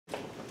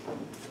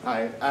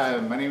Hi,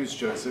 my name is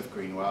Joseph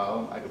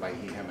Greenwell. I go by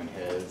he, him, and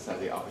his. I have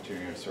the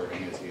opportunity of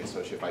serving as the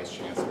Associate Vice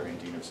Chancellor and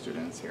Dean of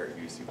Students here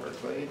at UC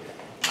Berkeley.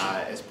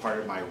 As part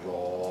of my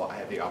role, I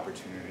have the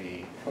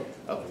opportunity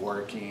of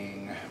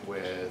working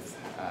with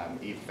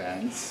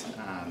events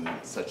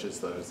such as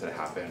those that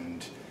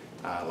happened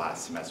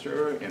last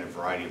semester in a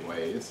variety of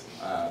ways,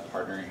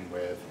 partnering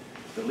with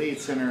the Lead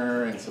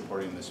Center and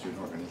supporting the student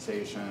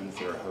organizations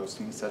that are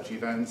hosting such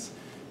events,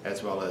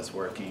 as well as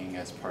working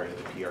as part of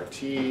the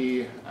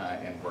PRT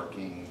and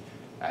working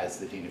as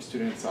the Dean of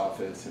Students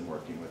Office and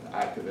working with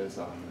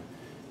activism.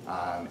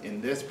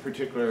 In this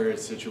particular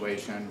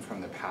situation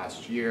from the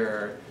past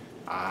year,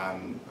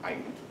 I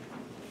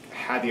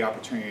had the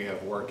opportunity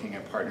of working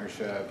in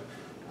partnership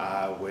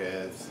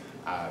with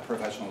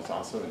professionals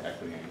also in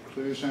equity and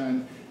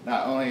inclusion,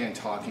 not only in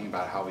talking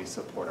about how we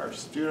support our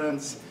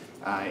students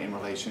in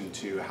relation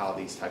to how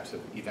these types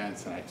of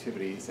events and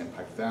activities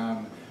impact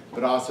them,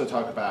 but also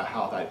talk about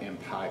how that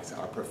impacts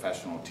our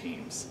professional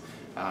teams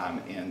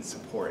and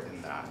support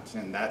in that.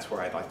 And that's where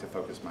I'd like to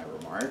focus my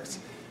remarks.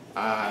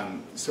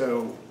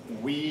 So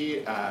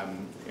we,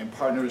 in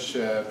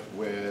partnership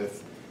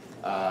with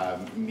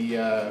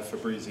Mia,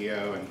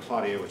 Fabrizio, and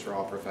Claudia, which are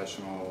all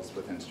professionals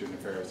within student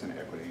affairs and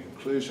equity and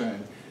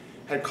inclusion,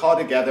 had called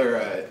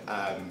together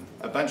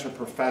a bunch of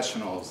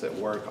professionals that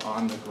work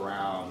on the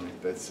ground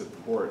that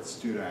support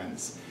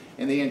students.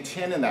 And the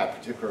intent in that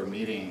particular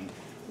meeting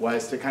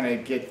was to kind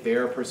of get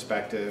their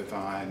perspective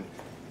on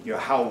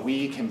how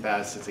we can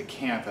best as a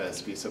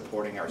campus be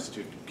supporting our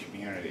student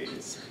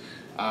communities.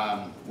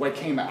 What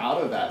came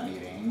out of that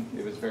meeting,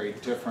 it was very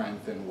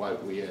different than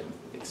what we had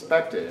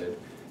expected,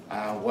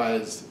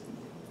 was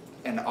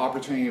an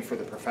opportunity for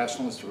the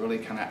professionals to really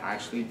kind of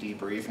actually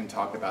debrief and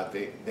talk about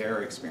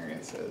their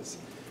experiences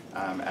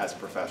as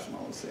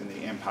professionals and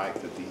the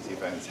impact that these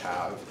events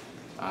have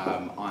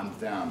on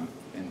them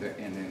and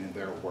in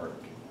their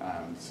work.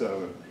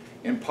 So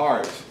in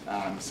part,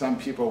 some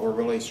people were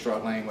really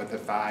struggling with the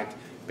fact,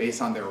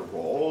 based on their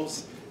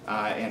roles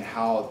and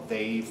how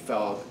they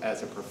felt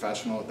as a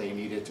professional they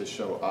needed to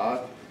show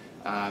up,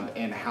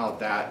 and how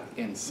that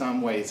in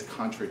some ways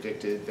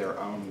contradicted their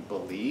own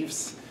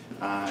beliefs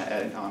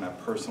on a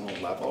personal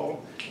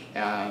level,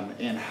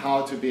 and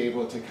how to be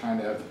able to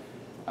kind of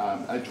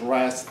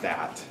address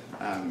that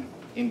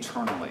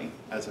internally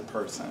as a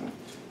person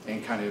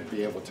and kind of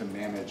be able to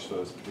manage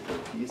those particular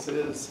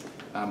pieces.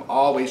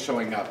 Always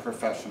showing up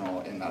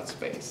professional in that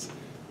space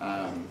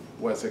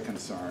was a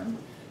concern.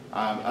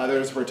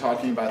 Others were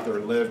talking about their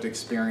lived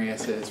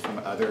experiences from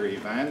other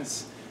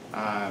events,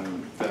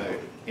 the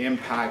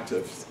impact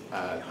of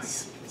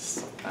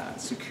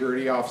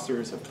security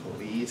officers, of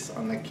police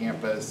on the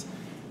campus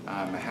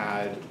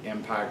had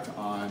impact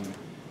on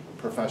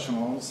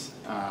professionals,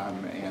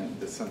 and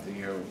this is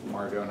something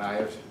Margot and I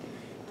have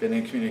been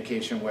in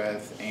communication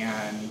with,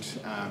 and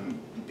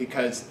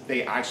because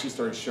they actually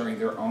started sharing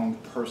their own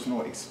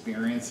personal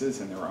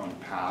experiences in their own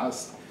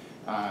past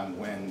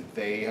when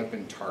they have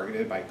been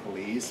targeted by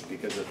police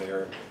because of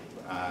their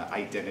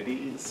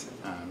identities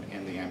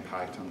and the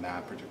impact on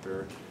that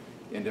particular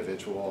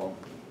individual.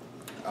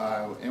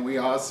 And we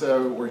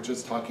also were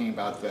just talking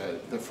about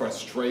the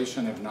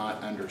frustration of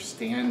not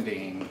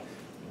understanding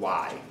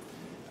why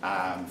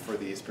for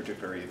these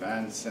particular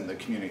events, and the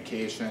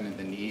communication and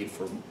the need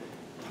for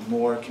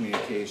more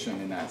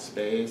communication in that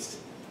space,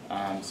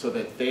 so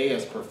that they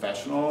as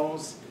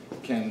professionals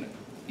can,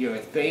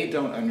 if they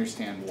don't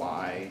understand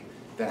why,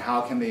 then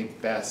how can they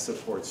best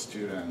support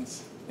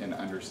students in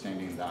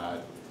understanding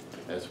that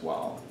as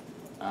well.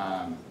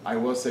 I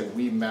will say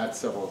we met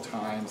several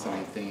times, and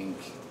I think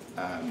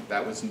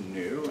that was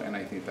new, and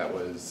I think that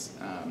was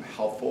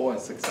helpful and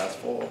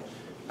successful.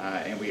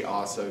 And we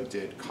also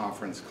did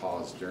conference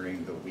calls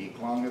during the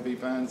week-long of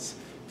events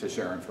to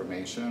share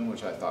information,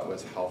 which I thought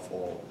was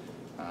helpful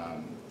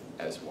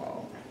as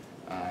well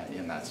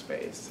in that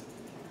space.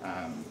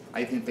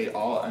 I think they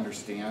all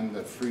understand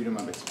the freedom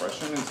of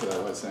expression, and so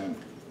there wasn't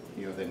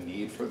the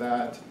need for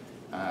that.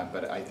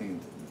 But I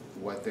think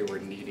what they were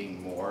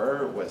needing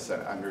more was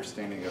an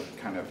understanding of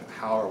kind of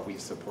how are we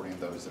supporting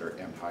those that are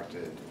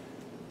impacted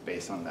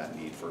based on that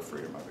need for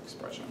freedom of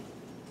expression.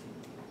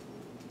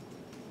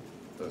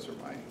 Those are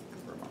my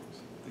remarks.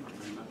 Thank you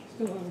very much.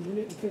 Still have a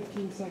minute and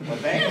 15 seconds. Well,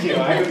 thank you.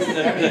 I was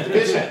having a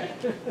vision.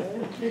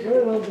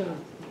 Very well done.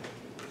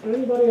 Would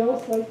anybody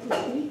else like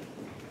to speak?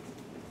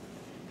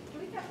 Do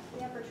we have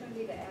the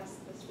opportunity to ask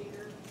the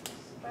speakers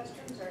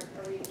questions, or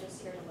are we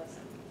just here to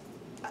listen?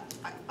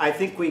 I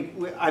think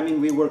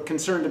we were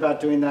concerned about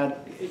doing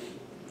that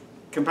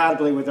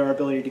compatibly with our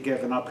ability to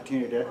give an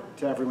opportunity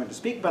to everyone to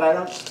speak, but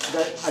I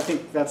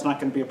think that's not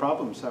going to be a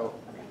problem. So.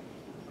 Okay.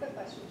 Quick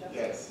question, Joseph.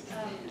 Yes.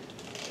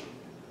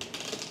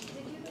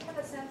 Did you have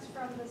a sense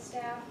from the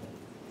staff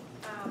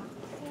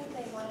who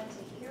they wanted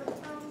to hear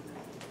from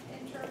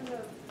in terms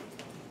of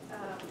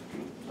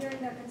hearing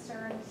their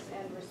concerns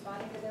and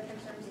responding to their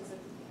concerns? Is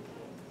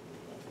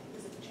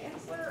it the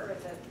chancellor, or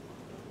is it,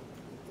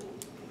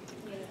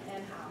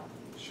 and how?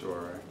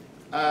 Sure.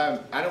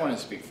 I don't want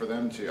to speak for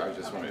them too. I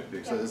just want to,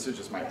 because this is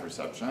just my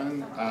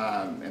perception.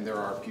 And there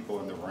are people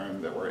in the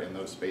room that were in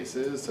those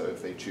spaces, so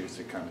if they choose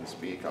to come and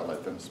speak, I'll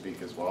let them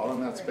speak as well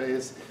in that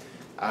space.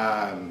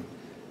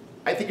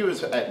 I think it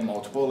was at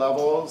multiple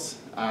levels.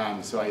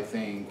 So I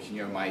think,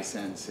 my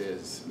sense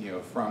is,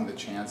 from the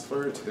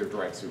chancellor to their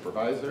direct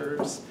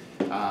supervisors,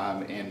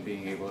 and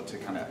being able to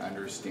kind of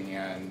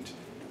understand,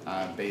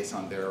 based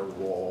on their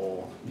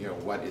role,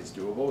 what is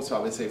doable. So I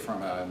would say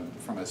from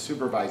a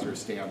supervisor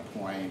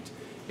standpoint,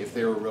 if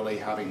they were really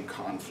having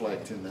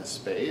conflict in this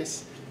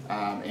space,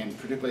 and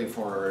particularly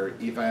for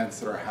events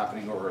that are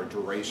happening over a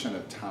duration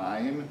of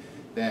time,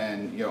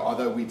 then,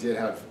 although we did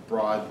have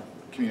broad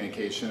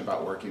communication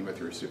about working with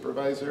your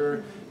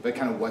supervisor, but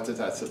kind of what does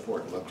that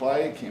support look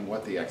like and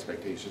what the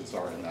expectations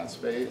are in that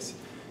space.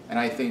 And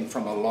I think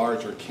from a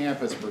larger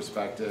campus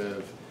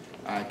perspective,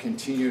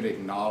 continued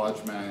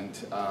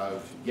acknowledgement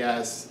of,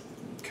 yes,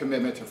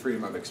 commitment to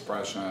freedom of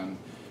expression,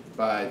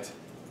 but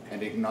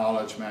an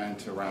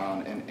acknowledgement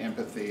around and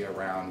empathy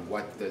around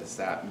what does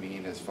that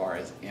mean as far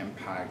as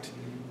impact,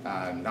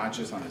 not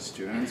just on the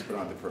students, but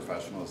on the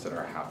professionals that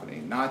are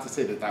happening. Not to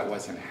say that that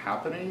wasn't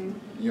happening,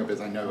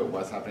 because I know it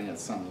was happening at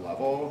some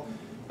level,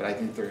 but I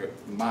think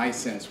my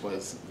sense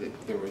was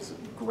that there was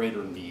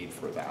greater need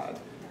for that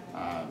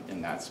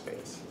in that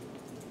space.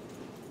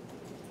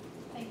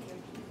 Thank you.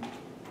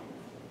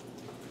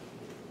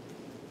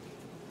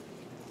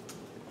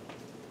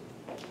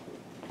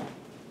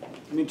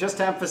 I mean, just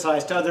to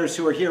emphasize to others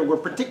who are here, we're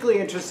particularly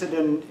interested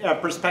in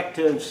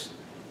perspectives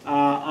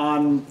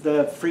on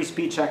the free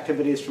speech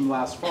activities from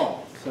last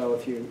fall. So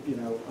if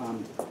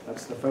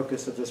that's the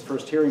focus of this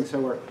first hearing.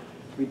 So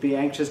we'd be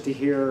anxious to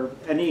hear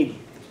any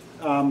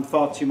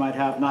thoughts you might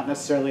have, not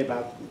necessarily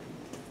about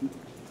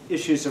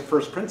issues of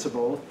first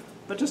principle,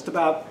 but just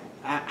about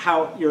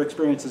how your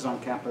experiences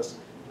on campus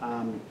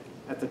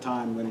at the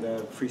time when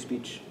the Free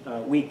Speech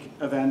Week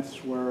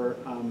events were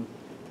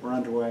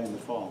underway in the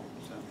fall.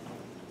 So.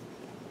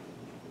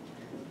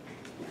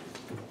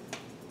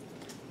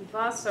 We've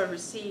also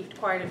received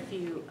quite a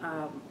few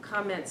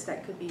comments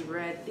that could be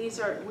read.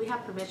 We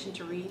have permission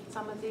to read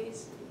some of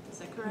these. Is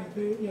that correct?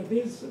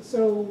 These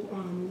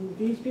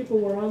people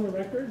were on the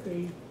record.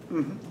 They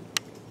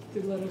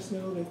did let us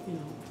know that,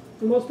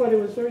 for the most part, it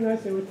was very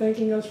nice. They were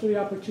thanking us for the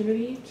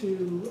opportunity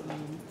to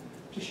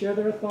share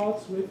their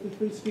thoughts with the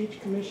Free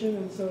Speech Commission,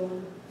 and so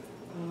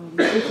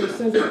if they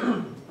send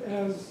it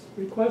as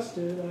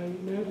requested, I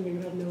imagine they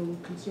would have no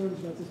concerns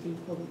about this being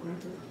public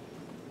record.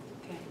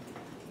 Okay.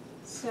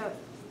 So,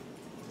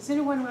 does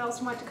anyone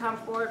else want to come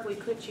forward? We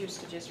could choose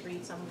to just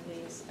read some of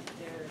these if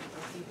they're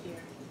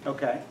here.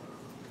 Okay.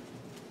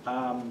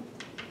 I'm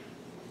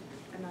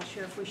not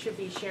sure if we should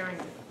be sharing.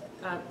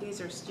 These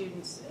are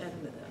students,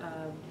 and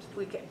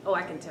we can. Oh,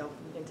 I can tell.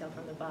 We can tell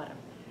from the bottom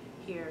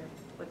here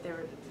what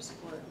their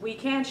support. We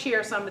can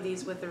share some of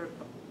these with the.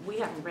 We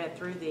haven't read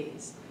through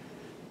these.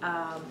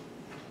 Why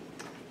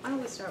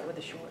don't we start with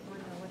a short one?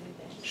 Or what do you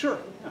think? Sure.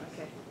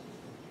 Okay.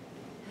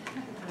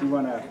 Do you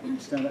want to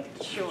stand up?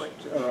 Sure.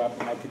 Or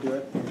I could do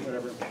it,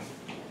 whatever.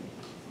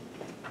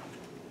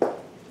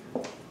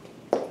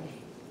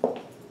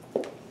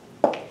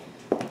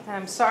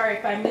 I'm sorry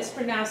if I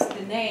mispronounced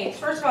the names.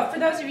 First of all, for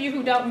those of you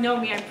who don't know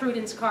me, I'm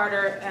Prudence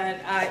Carter,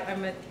 and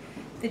I'm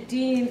the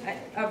Dean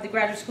of the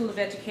Graduate School of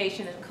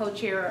Education and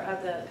co-chair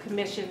of the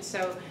commission.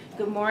 So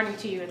good morning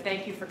to you, and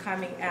thank you for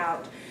coming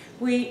out.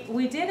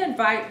 We did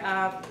invite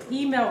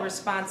email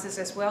responses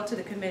as well to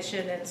the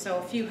commission, and so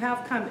a few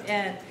have come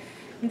in.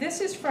 This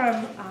is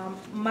from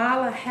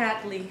Mala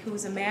Hatley,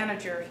 who's a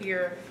manager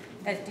here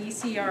at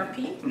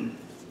DCRP.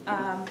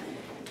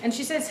 And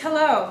she says,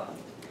 hello.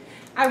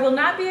 I will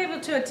not be able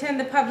to attend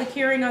the public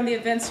hearing on the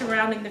events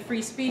surrounding the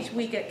Free Speech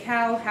Week at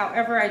Cal.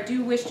 However, I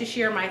do wish to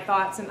share my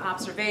thoughts and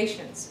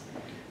observations.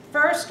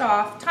 First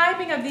off,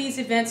 timing of these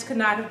events could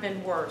not have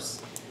been worse.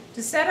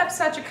 To set up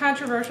such a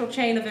controversial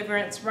chain of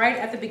events right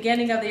at the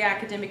beginning of the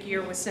academic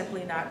year was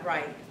simply not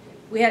right.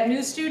 We had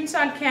new students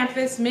on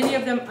campus, many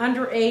of them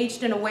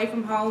underaged and away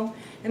from home,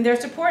 and their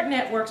support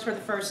networks for the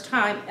first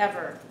time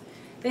ever.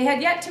 They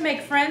had yet to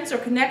make friends or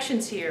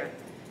connections here.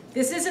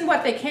 This isn't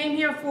what they came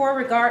here for,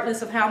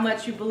 regardless of how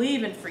much you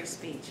believe in free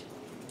speech.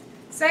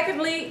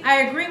 Secondly,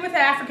 I agree with the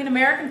African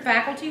American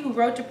faculty who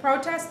wrote to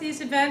protest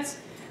these events.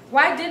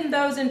 Why didn't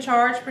those in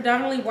charge,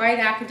 predominantly white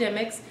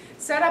academics,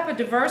 set up a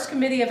diverse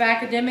committee of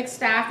academic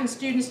staff and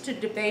students to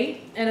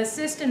debate and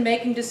assist in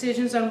making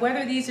decisions on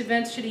whether these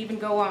events should even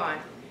go on?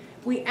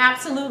 We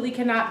absolutely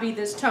cannot be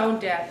this tone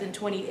deaf in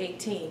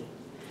 2018.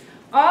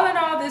 All in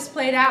all, this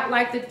played out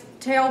like the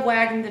tail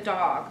wagging the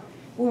dog.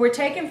 We were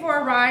taken for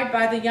a ride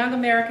by the Young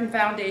American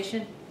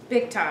Foundation,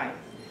 big time.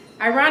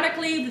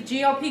 Ironically, the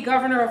GOP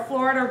governor of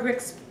Florida, Rick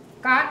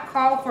Scott,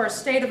 called for a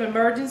state of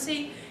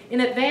emergency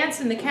in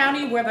advance in the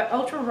county where the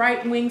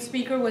ultra-right-wing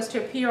speaker was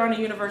to appear on a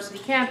university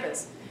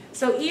campus.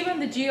 So even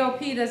the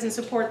GOP doesn't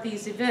support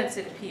these events,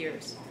 it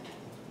appears.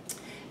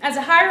 As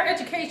a higher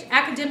education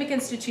academic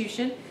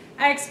institution,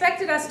 I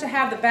expected us to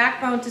have the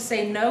backbone to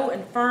say no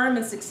in firm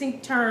and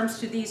succinct terms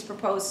to these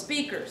proposed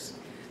speakers.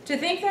 To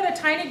think that a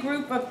tiny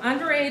group of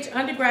underage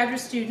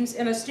undergraduate students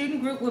in a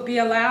student group will be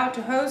allowed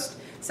to host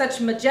such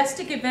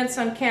majestic events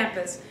on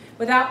campus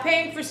without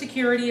paying for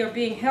security or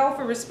being held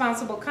for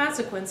responsible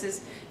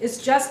consequences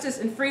is justice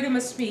and freedom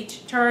of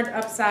speech turned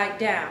upside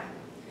down.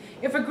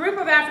 If a group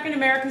of African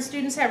American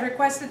students have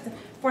requested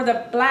for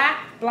the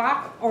Black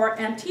Bloc or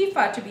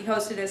Antifa to be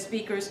hosted as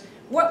speakers,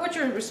 what would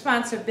your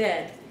response have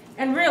been?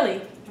 And really,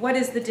 what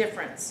is the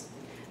difference?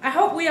 I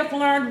hope we have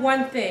learned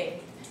one thing.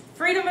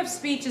 Freedom of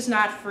speech is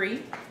not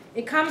free.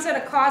 It comes at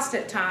a cost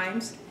at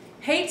times.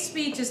 Hate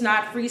speech is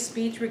not free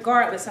speech,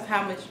 regardless of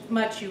how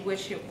much you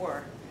wish it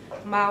were.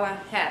 Mala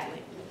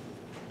Hadley.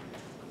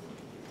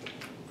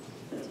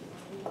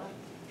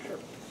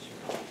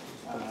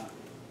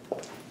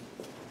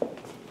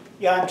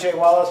 Yeah, I'm Jay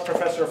Wallace,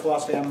 professor of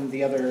philosophy. I'm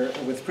the other,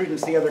 with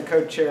Prudence, the other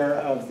co-chair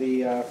of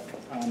the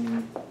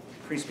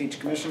Free Speech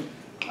Commission.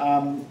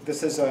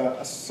 This is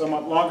a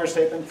somewhat longer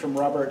statement from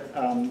Robert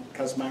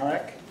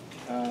Kazmarek,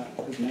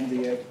 who's an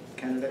MBA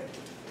candidate.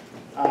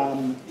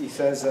 He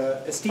says,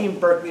 esteemed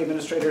Berkeley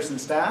administrators and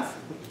staff,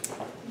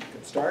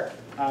 good start.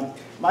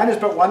 Mine is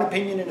but one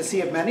opinion in a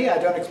sea of many. I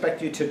don't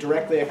expect you to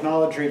directly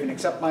acknowledge or even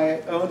accept my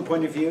own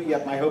point of view,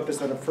 yet my hope is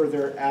that it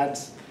further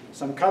adds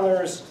some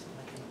colors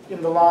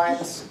in the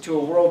lines to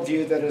a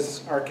worldview that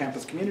is our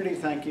campus community.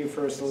 Thank you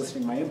for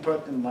soliciting my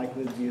input and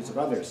likely the views of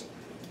others.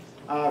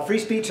 Free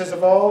speech has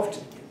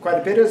evolved quite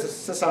a bit as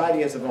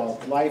society has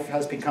evolved. Life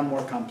has become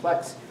more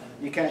complex.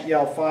 You can't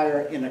yell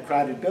fire in a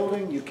crowded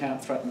building, you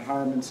can't threaten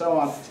harm, and so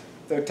on.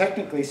 Though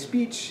technically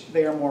speech,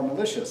 they are more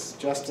malicious.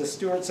 Justice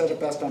Stewart said it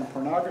best on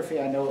pornography,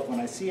 I know it when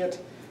I see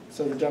it.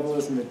 So the devil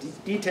is in the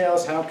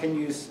details. How can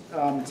you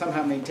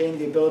somehow maintain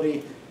the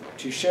ability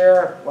to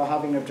share while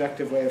having an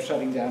objective way of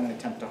shutting down an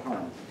attempt to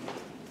harm?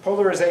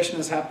 Polarization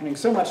is happening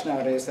so much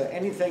nowadays that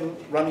anything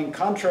running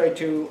contrary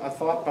to a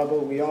thought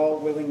bubble we all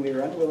willingly or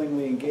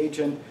unwillingly engage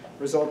in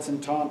results in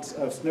taunts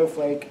of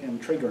snowflake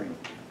and triggering.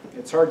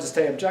 It's hard to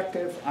stay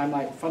objective. I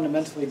might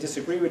fundamentally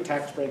disagree with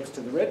tax breaks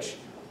to the rich.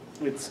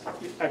 It's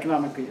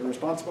economically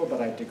irresponsible,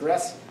 but I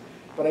digress.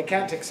 But I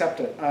can't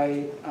accept it.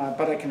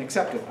 But I can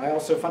accept it. I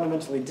also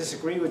fundamentally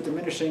disagree with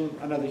diminishing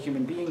another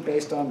human being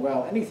based on,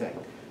 well, anything.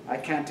 I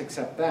can't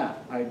accept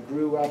that. I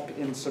grew up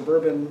in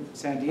suburban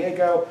San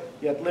Diego,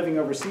 yet living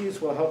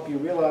overseas will help you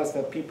realize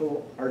that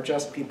people are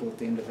just people at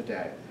the end of the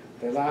day.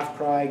 They laugh,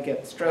 cry,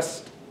 get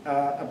stressed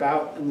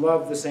about, and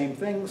love the same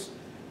things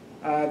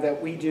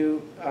that we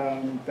do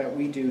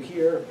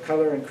here.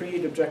 Color and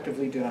creed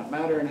objectively do not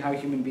matter in how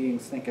human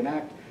beings think and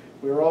act.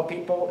 We are all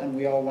people, and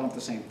we all want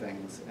the same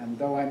things. And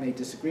though I may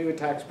disagree with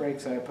tax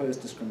breaks, I oppose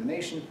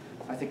discrimination.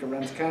 I think it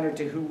runs counter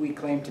to who we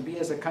claim to be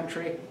as a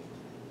country,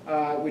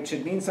 which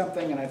should mean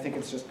something, and I think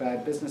it's just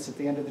bad business at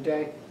the end of the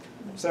day.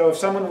 So if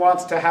someone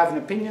wants to have an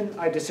opinion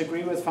I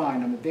disagree with,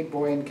 fine. I'm a big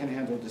boy and can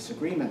handle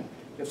disagreement.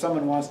 If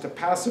someone wants to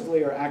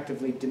passively or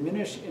actively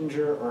diminish,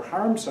 injure, or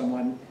harm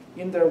someone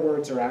in their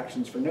words or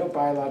actions for no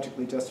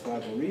biologically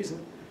justifiable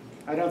reason,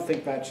 I don't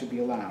think that should be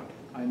allowed.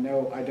 I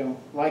know I don't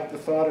like the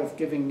thought of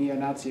giving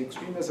neo-Nazi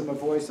extremism a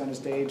voice on a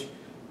stage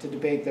to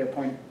debate their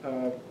point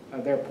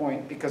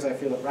because I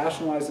feel it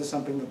rationalizes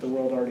something that the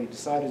world already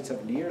decided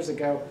 70 years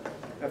ago,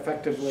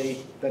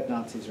 effectively that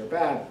Nazis are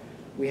bad.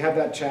 We had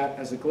that chat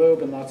as a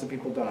globe and lots of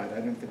people died.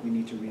 I don't think we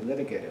need to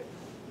relitigate it.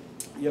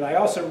 Yet I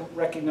also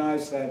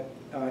recognize that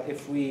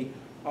if we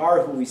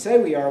are who we say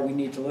we are, we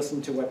need to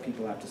listen to what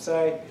people have to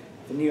say.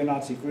 The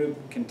neo-Nazi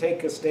group can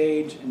take a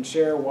stage and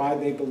share why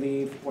they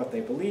believe what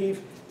they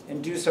believe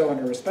and do so in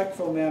a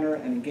respectful manner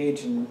and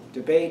engage in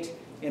debate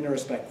in a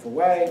respectful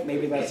way.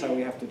 Maybe that's how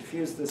we have to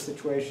diffuse this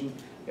situation.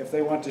 If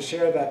they want to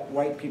share that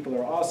white people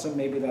are awesome,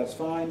 maybe that's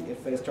fine.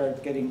 If they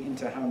start getting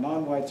into how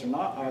non-whites are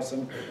not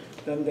awesome,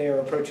 then they are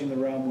approaching the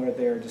realm where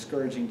they are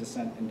discouraging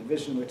dissent and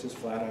division, which is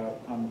flat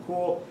out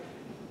uncool.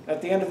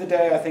 At the end of the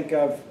day, I think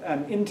of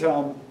an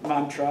Intel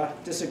mantra,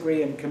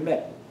 disagree and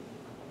commit.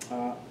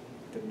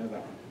 Didn't know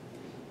that one.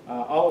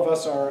 All of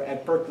us are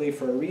at Berkeley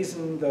for a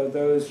reason, though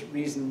those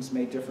reasons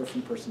may differ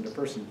from person to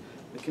person.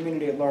 The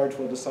community at large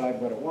will decide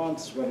what it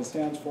wants, what it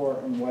stands for,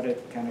 and what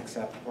it can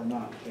accept or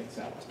not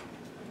accept.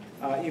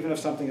 Even if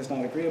something is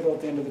not agreeable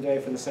at the end of the day,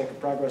 for the sake of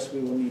progress, we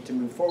will need to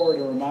move forward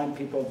and remind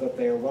people that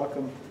they are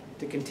welcome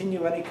to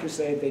continue any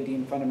crusade they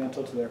deem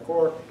fundamental to their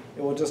core.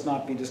 It will just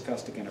not be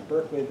discussed again at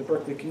Berkeley. The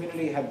Berkeley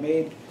community had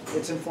made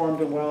its informed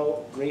and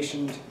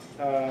well-rationed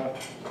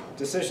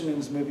decision and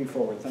is moving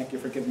forward. Thank you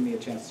for giving me a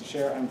chance to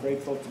share. I'm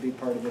grateful to be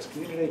part of this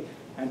community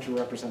and to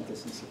represent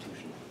this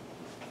institution.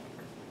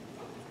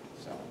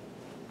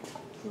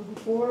 So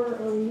before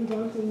we move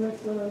on to the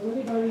next, does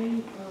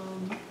anybody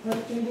have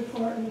a change of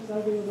heart and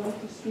decide they would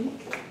like to speak?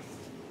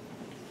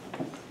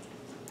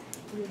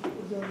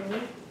 Is that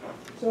right?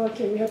 So,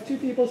 okay, we have two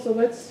people, so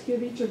let's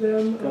give each of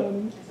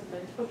them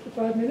up to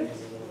 5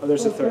 minutes. Oh,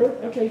 there's a third.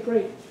 Okay,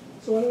 great.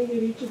 So why don't we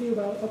give each of you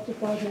about up to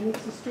 5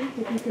 minutes to speak.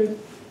 If you could,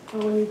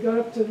 when you got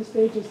up to the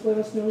stage, just let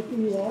us know who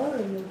you are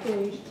and your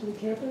affiliation to the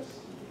campus.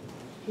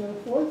 Do you have a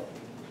fourth?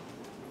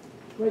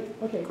 Great,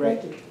 okay,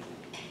 Great. thank you.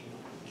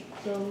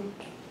 So,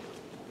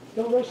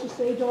 Don't rush the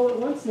stage all at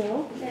once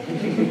now.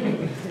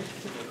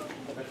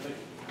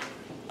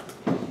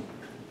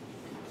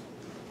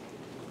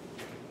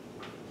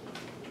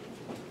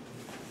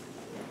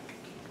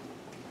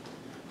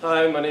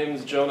 Hi, my name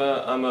is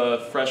Jonah. I'm a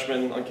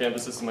freshman on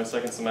campus. This is my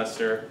second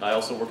semester. I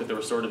also work at the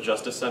Restorative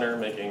Justice Center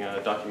making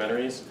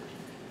documentaries.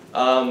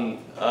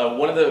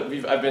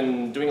 I've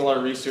been doing a lot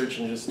of research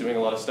and just doing a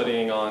lot of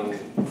studying on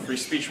Free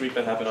Speech Week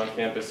that happened on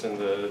campus and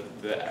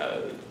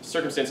the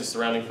circumstances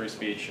surrounding free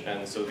speech.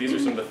 And so these are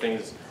some of the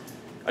things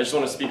I just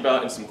want to speak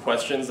about and some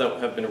questions that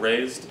have been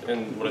raised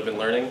and what I've been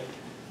learning.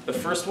 The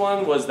first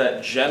one was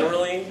that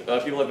generally,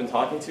 people I've been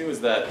talking to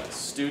is that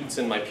students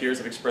and my peers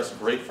have expressed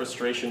great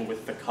frustration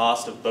with the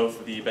cost of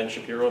both the Ben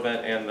Shapiro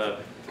event and the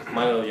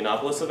Milo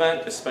Yiannopoulos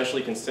event,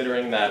 especially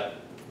considering that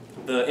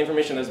the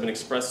information that has been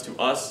expressed to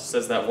us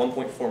says that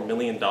 $1.4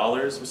 million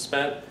was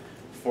spent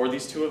for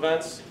these two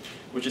events,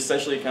 which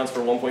essentially accounts for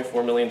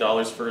 $1.4 million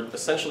for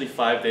essentially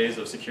 5 days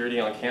of security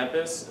on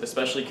campus,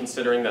 especially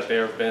considering that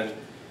there have been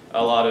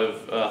a lot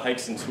of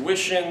hikes in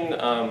tuition,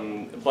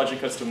 budget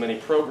cuts to many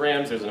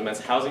programs, there's an immense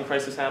housing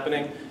crisis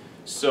happening.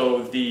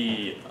 So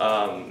the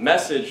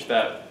message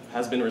that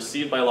has been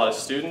received by a lot of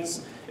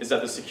students is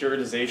that the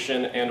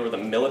securitization and or the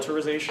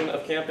militarization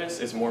of campus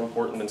is more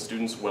important than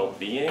students'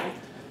 well-being.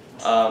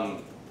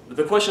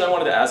 The question I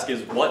wanted to ask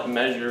is, what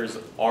measures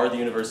are the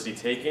university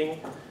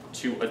taking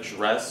to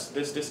address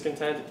this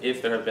discontent,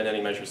 if there have been any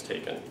measures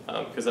taken?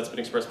 Because that's been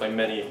expressed by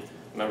many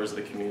members of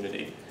the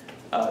community.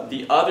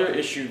 The other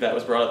issue that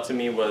was brought up to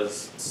me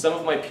was some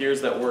of my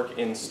peers that work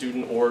in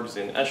student orgs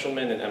in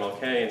Eshelman and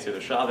MLK and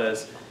Cesar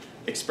Chavez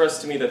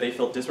expressed to me that they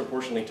felt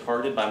disproportionately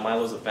targeted by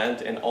Milo's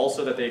event, and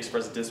also that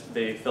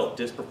they felt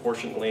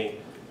disproportionately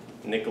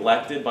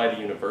neglected by the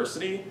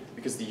university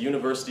because the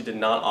university did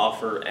not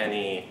offer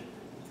any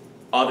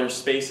other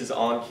spaces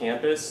on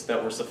campus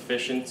that were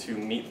sufficient to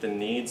meet the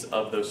needs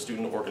of those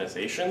student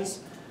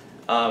organizations.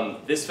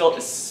 This felt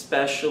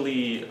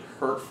especially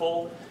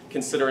hurtful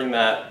considering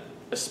that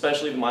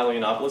especially the Milo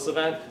Yiannopoulos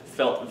event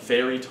felt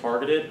very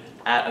targeted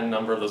at a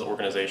number of those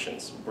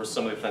organizations, were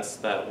some of the events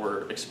that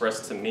were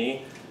expressed to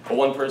me.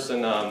 One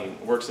person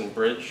works in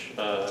bridges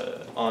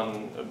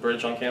on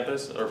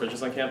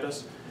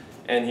campus,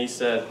 and he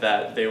said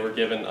that they were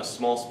given a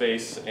small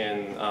space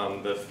in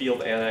the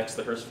field annex,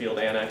 the Hearst Field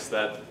Annex,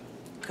 that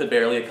could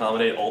barely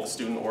accommodate all the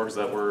student orgs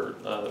that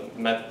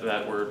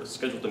were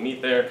scheduled to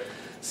meet there.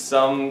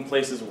 Some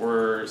places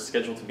were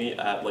scheduled to meet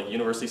at like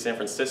University of San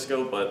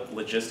Francisco, but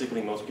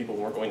logistically most people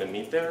weren't going to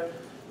meet there.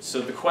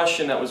 So the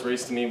question that was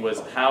raised to me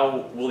was,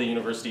 how will the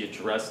university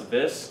address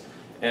this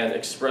and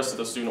express to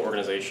those student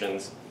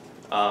organizations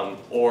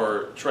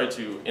or try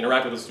to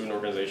interact with the student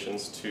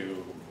organizations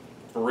to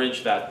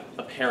bridge that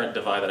apparent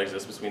divide that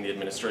exists between the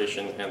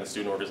administration and the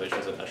student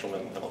organizations at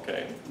Eshelman,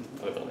 MLK, and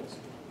other buildings.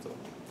 So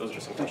those are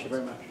just some questions.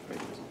 Thank you very much.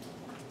 Thank you.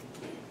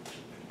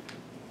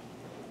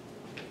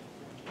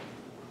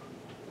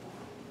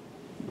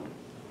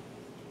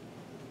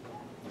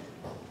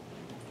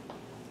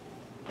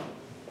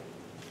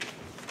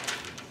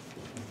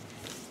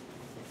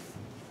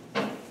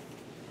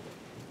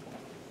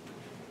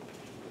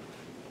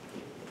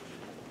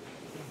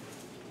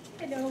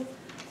 Hello,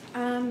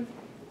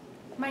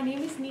 my name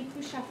is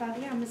Niku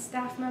Shafari. I'm a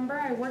staff member.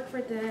 I work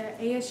for the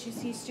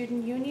ASUC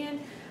Student Union.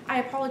 I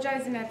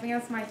apologize in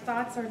advance. My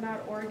thoughts are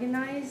not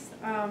organized,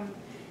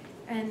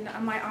 and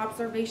my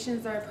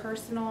observations are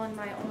personal and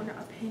my own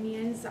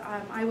opinions.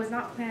 I was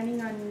not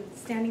planning on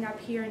standing up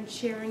here and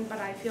sharing, but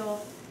I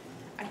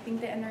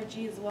think the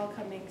energy is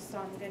welcoming, so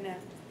I'm gonna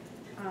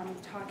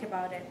talk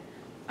about it.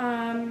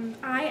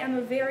 I am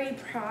a very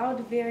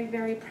proud,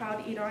 very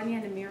proud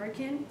Iranian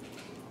American.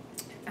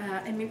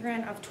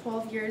 Immigrant of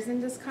 12 years in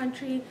this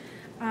country.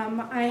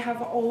 I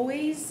have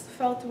always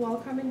felt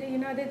welcome in the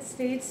United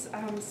States,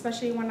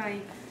 especially when I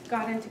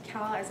got into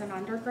Cal as an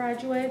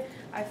undergraduate.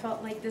 I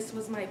felt like this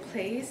was my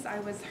place. I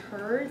was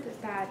heard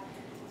that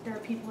there are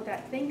people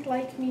that think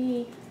like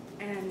me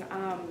and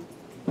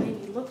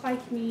maybe look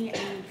like me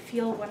and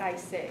feel what I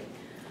say.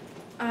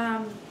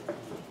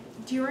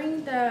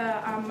 During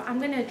the, I'm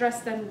going to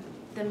address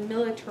the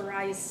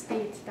militarized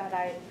state that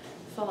I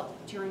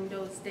felt during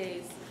those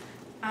days.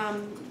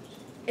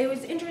 It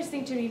was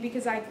interesting to me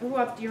because I grew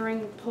up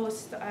during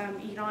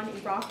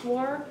post-Iran-Iraq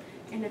war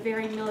in a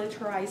very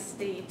militarized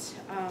state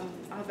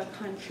of a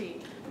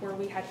country where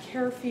we had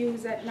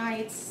curfews at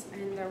nights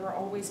and there were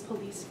always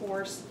police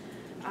force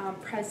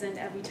present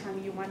every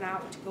time you went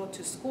out to go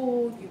to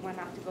school, you went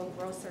out to go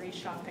grocery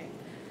shopping.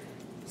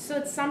 So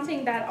it's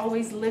something that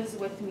always lives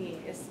with me.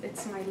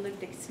 It's my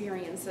lived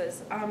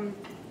experiences.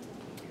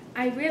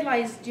 I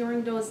realized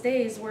during those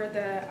days where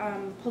the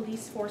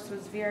police force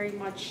was very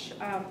much,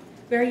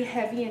 very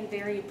heavy and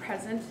very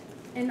present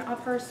in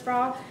Upper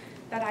Sproul,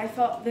 that I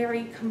felt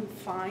very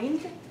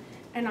confined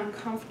and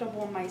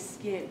uncomfortable in my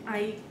skin.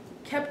 I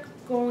kept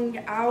going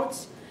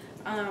out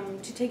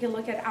to take a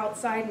look at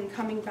outside and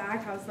coming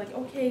back. I was like,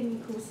 okay,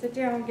 Niku, sit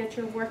down, get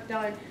your work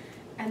done.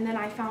 And then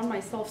I found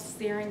myself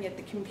staring at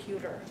the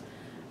computer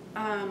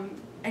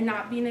and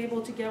not being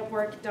able to get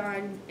work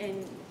done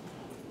and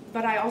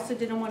but I also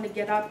didn't want to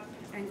get up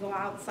and go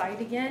outside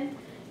again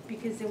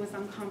because it was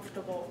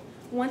uncomfortable.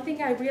 One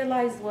thing I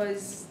realized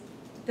was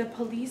the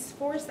police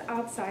force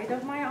outside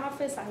of my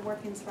office, I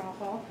work in Sprout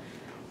Hall,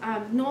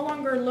 no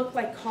longer look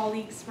like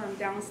colleagues from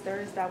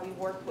downstairs that we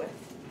work with.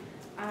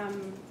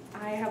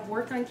 I have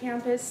worked on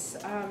campus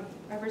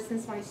ever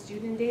since my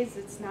student days.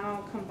 It's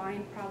now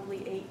combined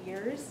probably 8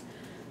 years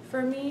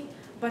for me,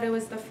 but it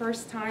was the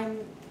first time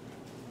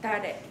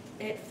that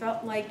it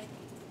felt like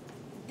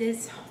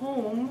this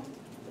home,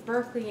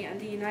 Berkeley and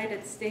the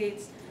United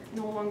States,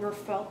 no longer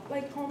felt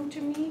like home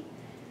to me.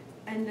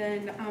 And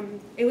then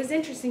it was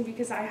interesting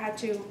because I had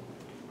to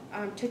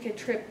took a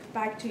trip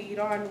back to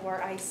Iran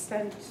where I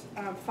spent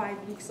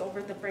 5 weeks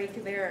over the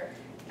break there,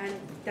 and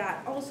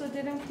that also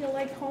didn't feel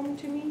like home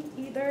to me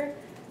either.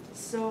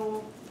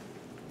 So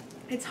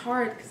it's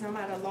hard because I'm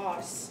at a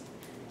loss,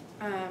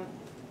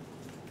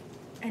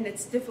 and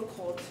it's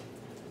difficult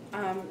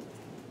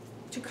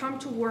to come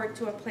to work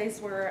to a place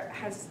where it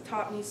has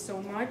taught me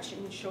so much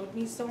and showed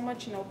me so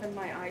much and opened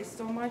my eyes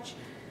so much,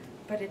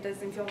 but it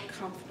doesn't feel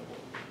comfortable.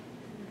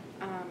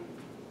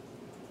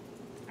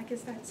 I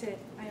guess that's it.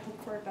 I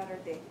hope for a better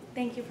day.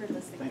 Thank you for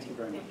listening. Thank you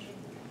very much.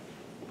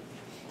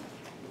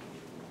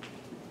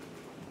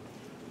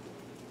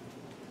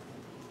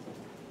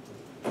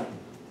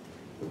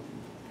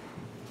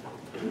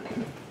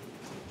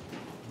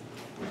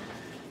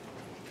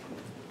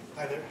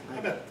 Hi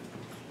there.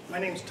 My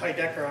name's Ty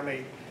Decker. I'm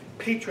a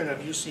patron of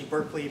UC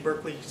Berkeley,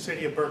 Berkeley,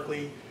 City of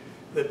Berkeley,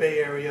 the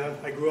Bay Area.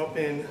 I grew up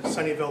in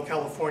Sunnyvale,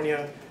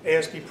 California,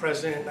 ASB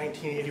president in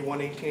 1981,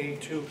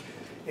 1882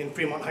 in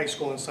Fremont High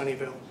School in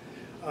Sunnyvale.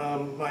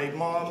 My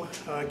mom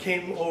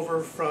came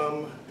over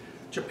from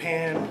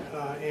Japan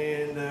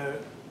in the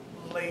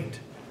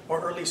late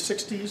or early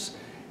 60s,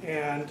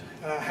 and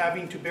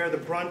having to bear the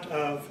brunt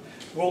of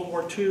World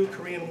War II,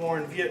 Korean War,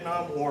 and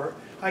Vietnam War,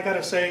 I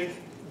gotta say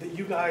that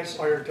you guys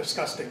are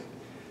disgusting.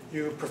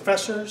 You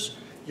professors,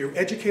 you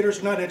educators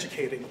are not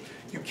educating.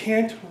 You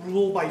can't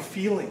rule by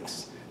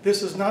feelings.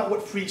 This is not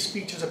what free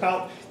speech is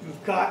about.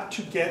 You've got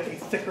to get a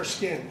thicker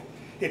skin.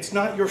 It's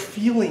not your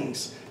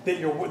feelings that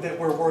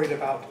we're worried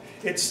about.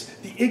 It's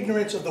the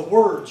ignorance of the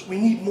words. We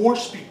need more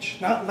speech,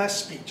 not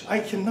less speech. I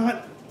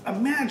cannot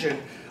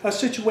imagine a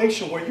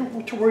situation where you're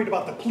worried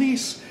about the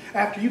police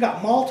after you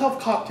got Molotov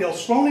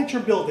cocktails thrown at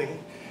your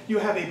building. You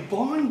have a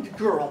blonde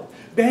girl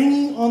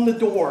banging on the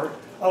door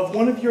of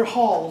one of your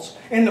halls,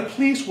 and the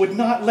police would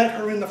not let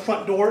her in the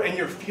front door, and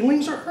your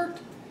feelings are hurt?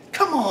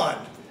 Come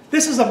on,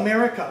 this is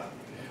America.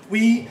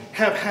 We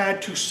have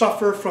had to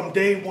suffer from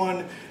day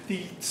one.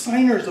 The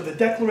signers of the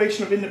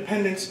Declaration of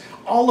Independence,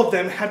 all of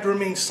them had to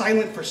remain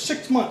silent for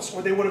 6 months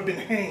or they would have been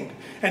hanged.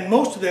 And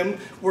most of them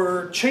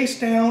were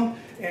chased down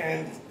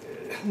and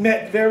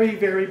met very,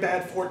 very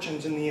bad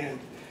fortunes in the end.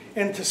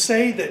 And to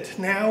say that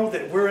now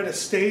that we're at a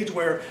stage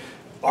where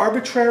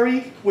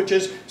arbitrary, which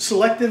is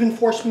selective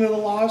enforcement of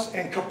the laws,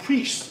 and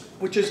caprice,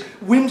 which is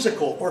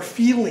whimsical or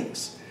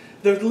feelings.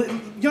 The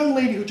young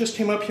lady who just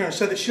came up here and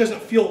said that she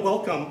doesn't feel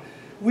welcome,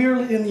 we're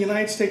in the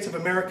United States of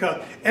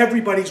America.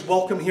 Everybody's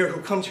welcome here who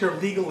comes here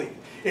legally.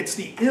 It's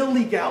the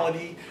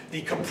illegality,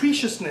 the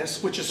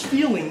capriciousness, which is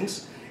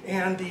feelings,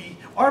 and the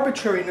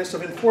arbitrariness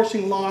of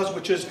enforcing laws,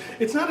 which is,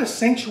 it's not a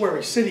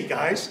sanctuary city,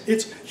 guys.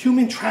 It's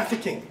human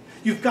trafficking.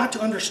 You've got to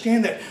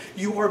understand that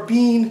you are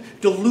being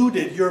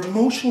deluded. You're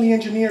emotionally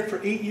engineered for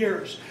 8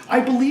 years.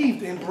 I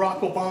believed in Barack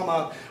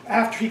Obama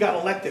after he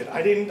got elected.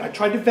 I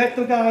tried to vet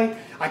the guy.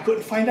 I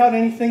couldn't find out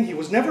anything. He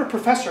was never a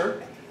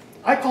professor.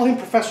 I call him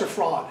Professor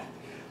Fraud.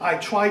 I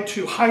tried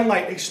to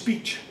highlight a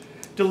speech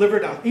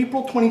delivered on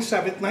April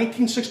 27th,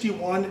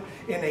 1961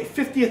 in a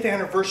 50th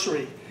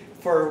anniversary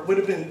would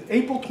have been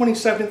April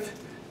 27th,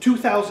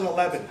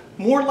 2011.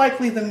 More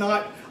likely than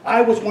not,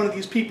 I was one of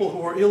these people who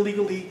were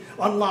illegally,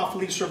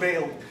 unlawfully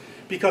surveilled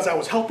because I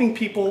was helping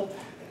people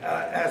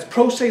as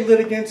pro se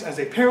litigants, as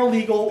a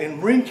paralegal in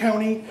Marin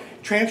County,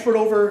 transferred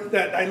over,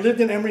 that I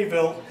lived in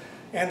Emeryville,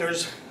 and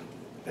there's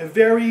a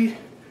very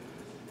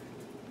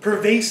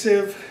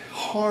pervasive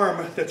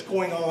harm that's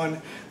going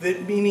on,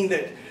 meaning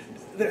that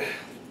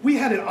we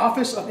had an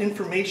Office of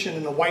Information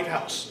in the White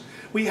House.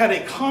 We had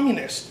a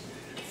communist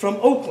from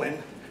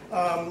Oakland,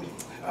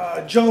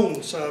 Van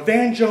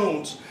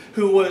Jones,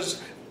 who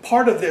was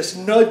part of this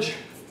nudge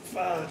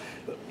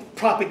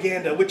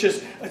propaganda, which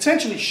is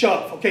essentially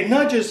shove. Okay,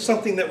 nudge is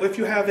something that if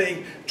you have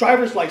a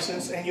driver's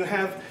license and you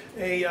have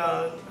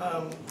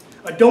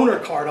a donor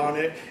card on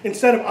it,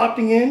 instead of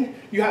opting in,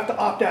 you have to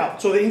opt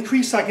out. So they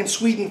increase, like in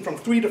Sweden, from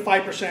 3 to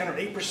 5% or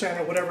 8%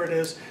 or whatever it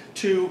is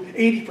to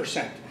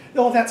 80%.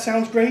 Oh, that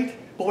sounds great,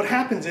 but what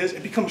happens is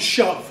it becomes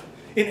shove.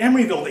 In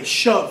Emeryville, they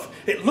shove.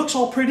 It looks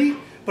all pretty,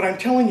 but I'm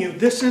telling you,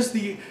 this is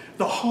the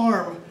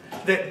harm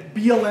that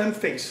BLM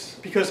face,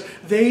 because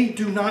they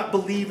do not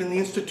believe in the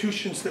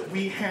institutions that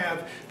we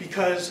have,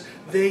 because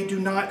they do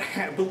not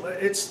have,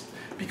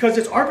 because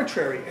it's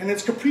arbitrary and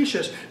it's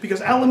capricious,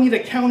 because Alameda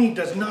County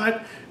does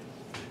not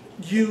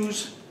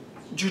use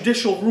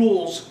judicial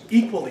rules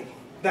equally.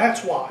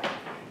 That's why.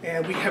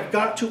 And we have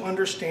got to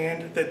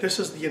understand that this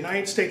is the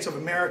United States of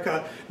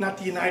America, not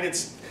the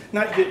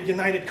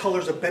United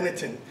Colors of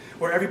Benetton,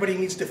 where everybody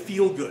needs to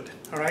feel good.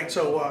 All right,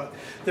 so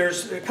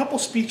there's a couple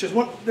speeches.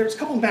 There's a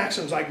couple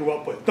maxims I grew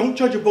up with. Don't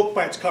judge a book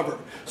by its cover.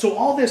 So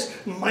all this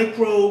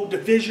micro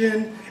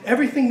division,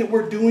 everything that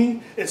we're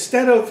doing,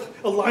 instead of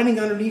aligning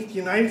underneath the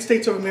United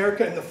States of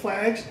America and the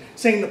flags,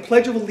 saying the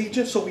Pledge of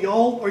Allegiance, so we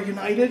all are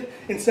united,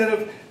 instead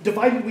of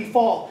divided we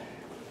fall.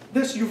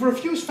 You've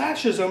refused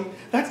fascism.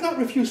 That's not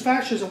refused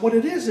fascism. What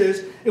it is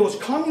it was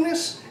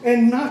communists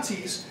and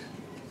Nazis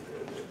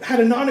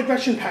had a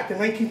non-aggression pact in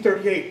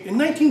 1938. In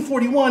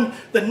 1941,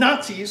 the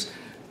Nazis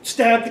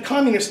stabbed the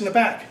communists in the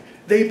back.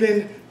 They've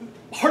been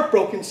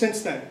heartbroken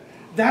since then.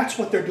 That's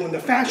what they're doing. The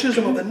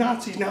fascism of the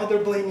Nazis, now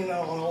they're blaming it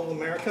on all of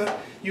America.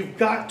 You've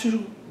got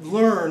to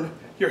learn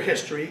your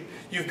history.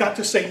 You've got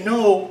to say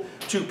no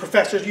to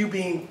professors, you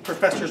being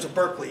professors of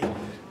Berkeley.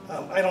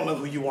 I don't know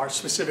who you are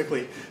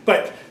specifically,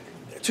 but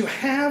to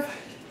have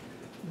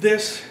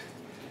this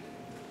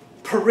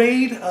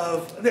parade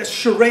of, this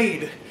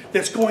charade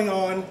that's going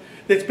on,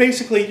 that's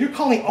basically, you're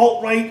calling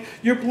alt-right,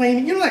 you're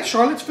blaming, you know that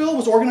Charlottesville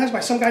was organized by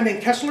some guy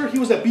named Kessler? He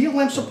was a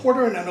BLM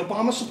supporter and an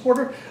Obama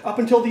supporter up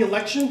until the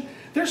election.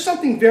 There's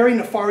something very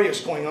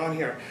nefarious going on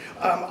here.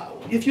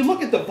 If you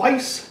look at the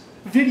Vice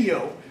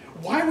video,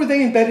 why were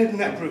they embedded in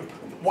that group?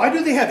 Why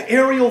do they have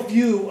aerial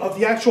view of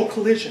the actual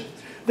collision?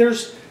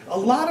 There's a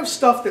lot of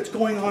stuff that's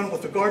going on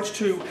with regards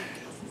to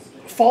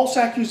false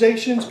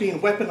accusations being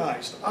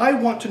weaponized. I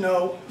want to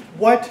know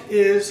what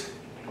is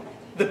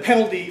the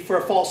penalty for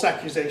a false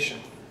accusation.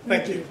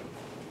 Thank you.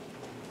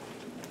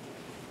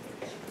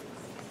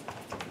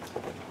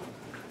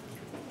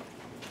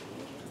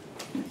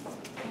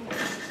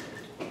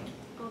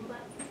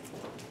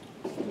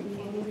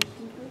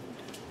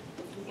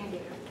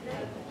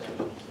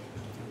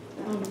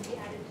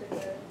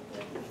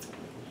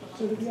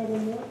 So did you have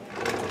one more?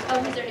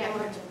 Oh, he's already at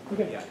work.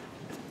 Okay.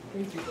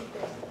 Thank you.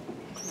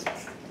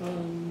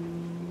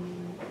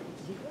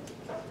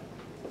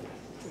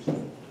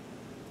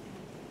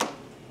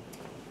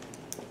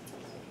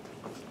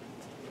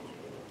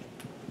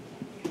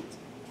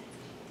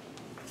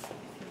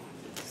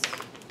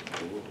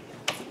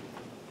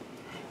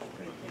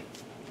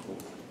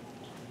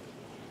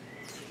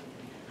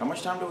 How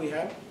much time do we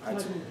have? 5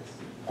 minutes.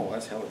 Oh,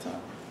 that's hella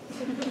time.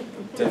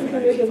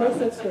 Okay,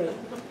 that's great.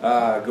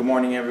 Good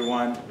morning,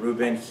 everyone.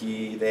 Ruben,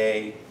 he,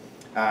 they.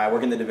 I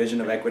work in the Division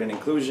of Equity and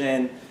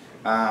Inclusion.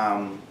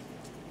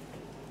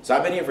 So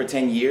I've been here for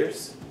 10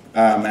 years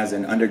as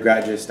an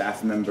undergraduate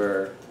staff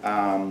member.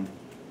 And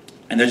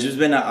there's just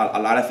been a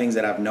lot of things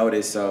that I've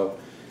noticed. So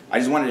I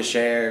just wanted to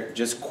share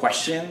just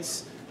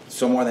questions,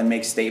 so more than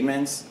make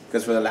statements.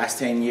 Because for the last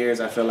 10 years,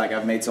 I feel like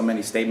I've made so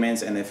many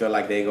statements and they feel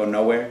like they go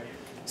nowhere.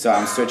 So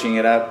I'm switching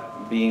it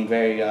up, being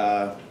very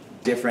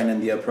different in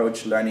the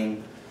approach,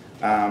 learning.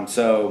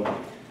 So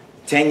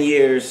 10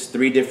 years,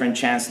 3 different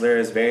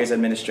chancellors, various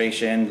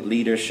administration,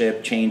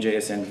 leadership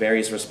changes, and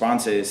various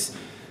responses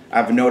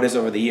I've noticed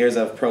over the years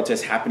of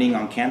protests happening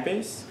on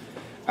campus.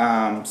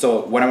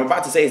 So what I'm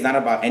about to say is not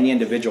about any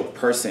individual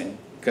person,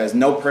 because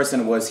no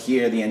person was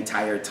here the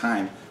entire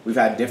time. We've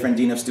had different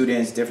dean of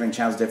students, different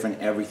chancellors,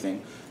 different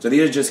everything. So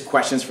these are just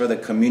questions for the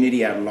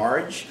community at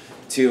large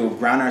to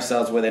ground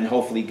ourselves with and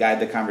hopefully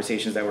guide the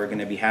conversations that we're going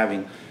to be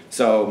having.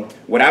 So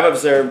what I've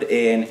observed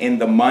in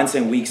the months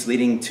and weeks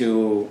leading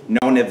to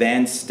known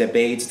events,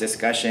 debates,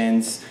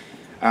 discussions,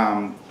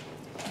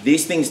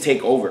 these things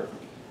take over.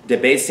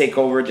 Debates take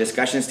over,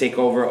 discussions take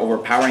over,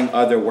 overpowering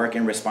other work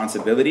and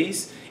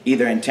responsibilities,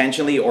 either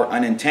intentionally or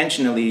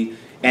unintentionally.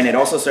 And it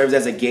also serves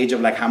as a gauge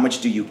of like how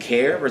much do you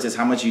care versus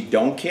how much you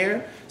don't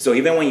care. So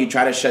even when you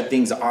try to shut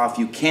things off,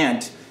 you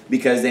can't,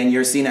 because then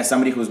you're seen as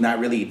somebody who's not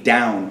really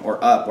down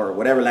or up or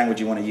whatever language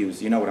you want to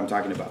use. You know what I'm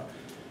talking about.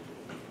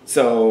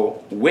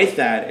 So with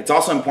that, it's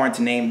also important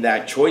to name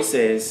that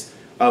choices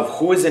of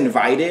who is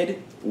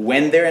invited,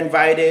 when they're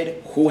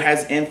invited, who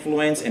has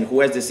influence, and who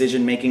has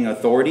decision-making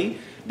authority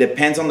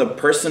depends on the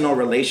personal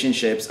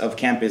relationships of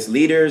campus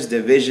leaders,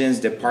 divisions,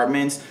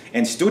 departments,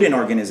 and student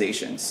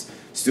organizations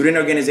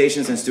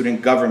and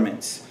student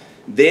governments.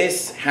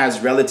 This has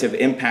relative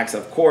impacts,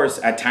 of course,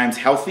 at times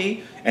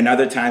healthy and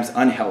other times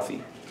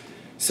unhealthy.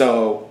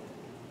 So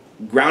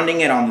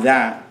grounding it on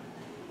that,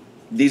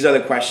 these are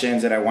the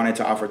questions that I wanted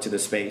to offer to the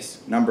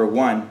space. Number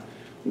 1,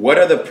 what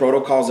are the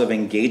protocols of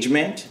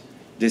engagement,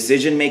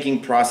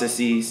 decision-making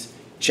processes,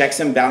 checks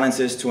and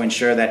balances to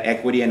ensure that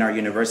equity and our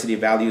university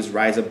values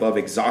rise above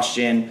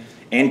exhaustion,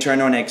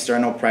 internal and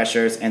external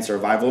pressures, and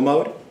survival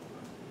mode?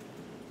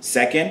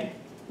 Second,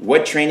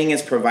 what training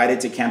is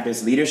provided to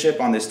campus leadership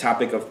on this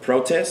topic of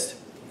protest?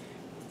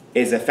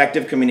 Is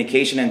effective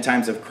communication in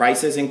times of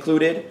crisis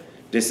included?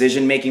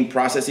 Decision-making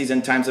processes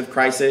in times of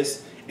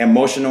crisis?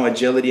 Emotional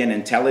agility and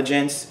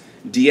intelligence?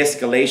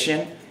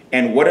 De-escalation?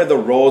 And what are the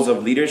roles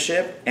of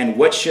leadership? And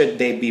what should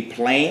they be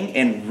playing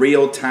in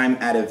real time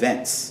at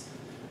events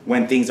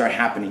when things are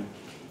happening?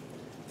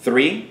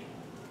 3,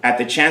 At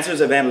the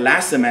Chancellor's event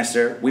last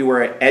semester, we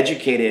were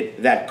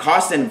educated that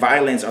cost and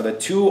violence are the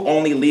two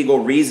only legal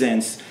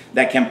reasons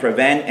that can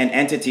prevent an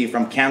entity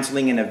from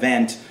canceling an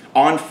event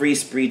on free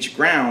speech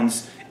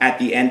grounds. At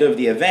the end of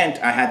the event,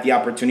 I had the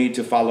opportunity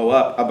to follow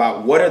up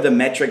about what are the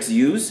metrics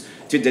used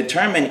to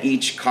determine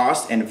each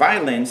cost and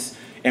violence,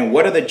 and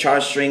what are the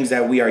charge strings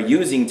that we are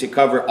using to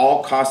cover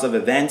all costs of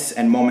events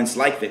and moments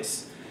like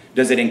this.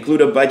 Does it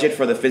include a budget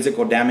for the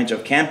physical damage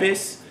of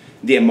campus,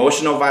 the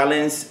emotional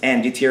violence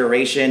and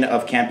deterioration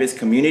of campus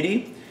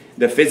community,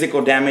 the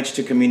physical damage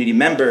to community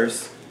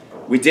members?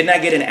 We did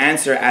not get an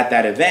answer at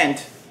that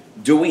event.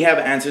 Do we have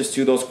answers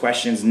to those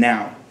questions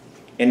now?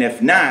 And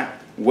if not,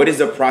 what is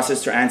the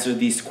process to answer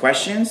these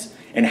questions?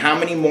 And how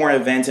many more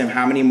events and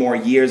how many more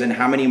years and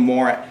how many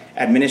more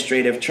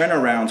administrative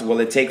turnarounds will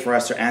it take for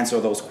us to answer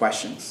those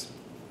questions?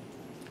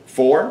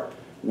 4,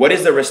 what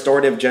is the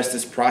restorative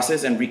justice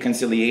process and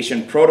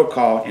reconciliation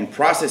protocol and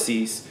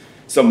processes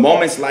so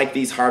moments like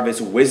these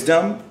harvest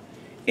wisdom,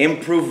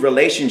 improve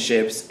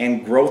relationships,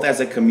 and growth as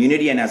a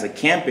community and as a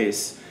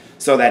campus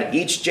so that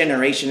each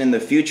generation in the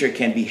future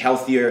can be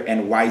healthier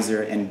and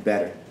wiser and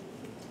better?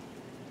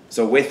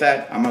 So with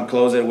that, I'm going to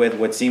close it with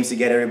what seems to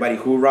get everybody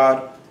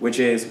hoorah, which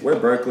is we're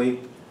Berkeley.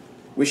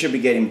 We should be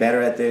getting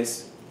better at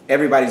this.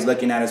 Everybody's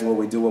looking at us when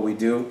we do what we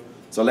do.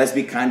 So let's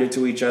be kinder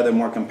to each other,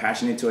 more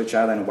compassionate to each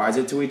other, and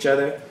wiser to each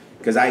other,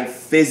 because I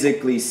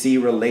physically see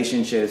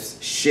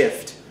relationships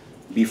shift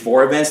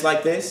before events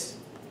like this,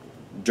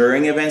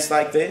 during events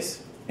like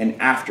this, and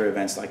after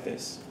events like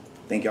this.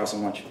 Thank you all so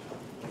much.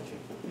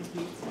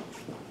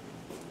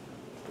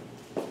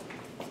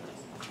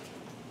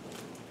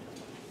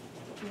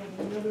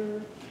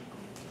 Another.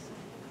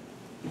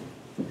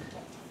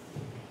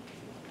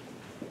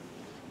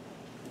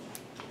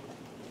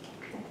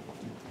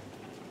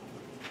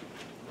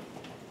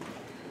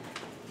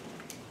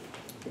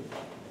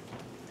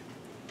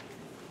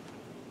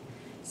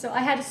 So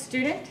I had a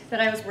student that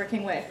I was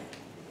working with,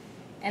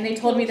 and they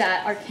told me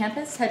that our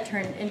campus had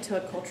turned into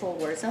a cultural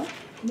war zone.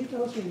 Can you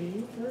tell us your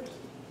name first?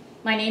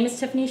 My name is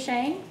Tiffany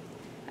Shang.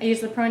 I use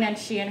the pronoun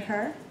she and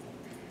her.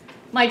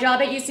 My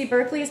job at UC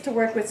Berkeley is to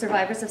work with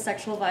survivors of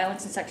sexual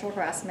violence and sexual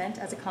harassment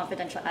as a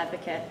confidential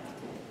advocate.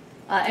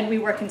 And we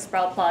work in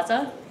Sproul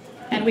Plaza.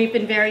 And we've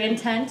been very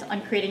intent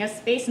on creating a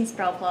space in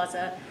Sproul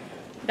Plaza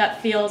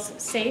that feels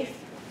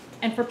safe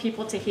and for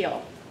people to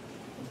heal.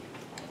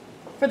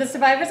 For the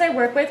survivors I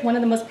work with, one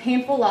of the most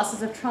painful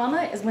losses of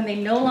trauma is when they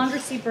no longer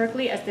see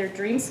Berkeley as their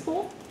dream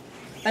school,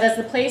 but as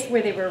the place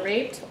where they were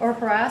raped or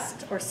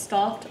harassed or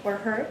stalked or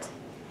hurt.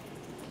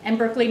 And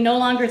Berkeley no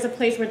longer is a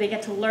place where they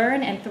get to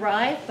learn and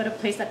thrive, but a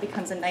place that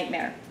becomes a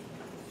nightmare.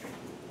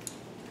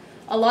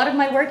 A lot of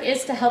my work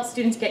is to help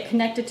students get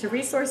connected to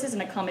resources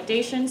and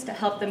accommodations, to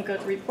help them go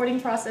through reporting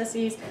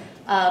processes,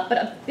 but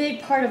a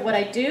big part of what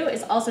I do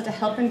is also to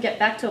help them get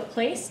back to a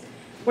place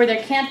where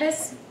their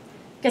campus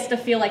gets to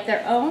feel like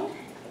their own,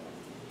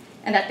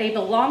 and that they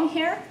belong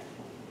here,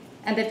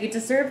 and that they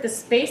deserve the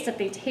space that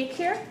they take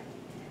here,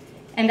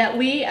 and that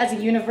we as a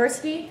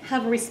university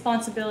have a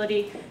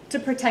responsibility to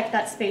protect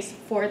that space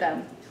for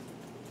them.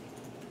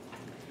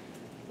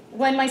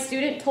 When my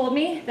student told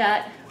me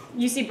that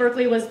UC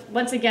Berkeley was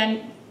once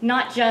again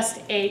not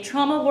just a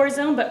trauma war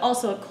zone, but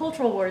also a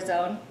cultural war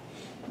zone,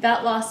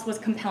 that loss was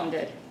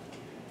compounded.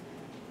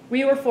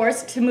 We were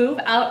forced to move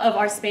out of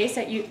our space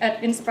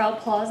in Sproul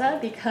Plaza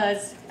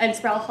and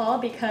Sproul Hall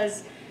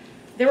because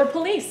there were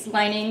police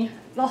lining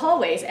the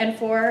hallways, and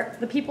for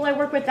the people I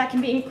work with, that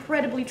can be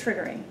incredibly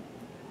triggering.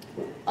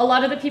 A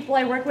lot of the people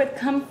I work with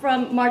come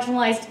from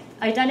marginalized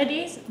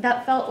identities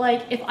that felt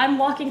like, if I'm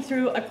walking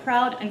through a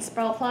crowd in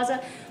Sproul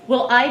Plaza,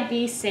 will I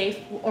be safe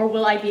or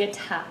will I be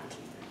attacked?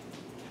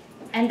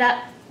 And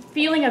that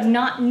feeling of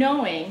not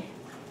knowing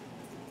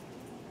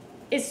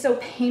is so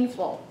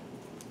painful.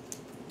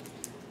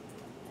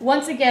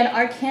 Once again,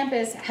 our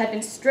campus had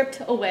been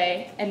stripped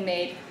away and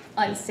made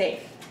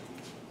unsafe.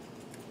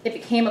 It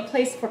became a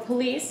place for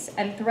police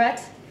and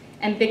threat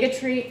and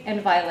bigotry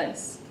and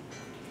violence.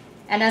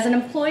 And as an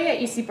employee at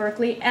UC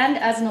Berkeley and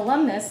as an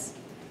alumnus,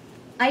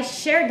 I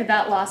shared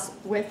that loss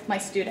with my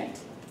student.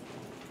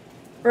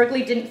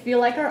 Berkeley didn't feel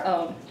like our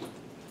own.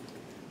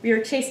 We were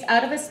chased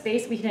out of a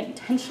space we had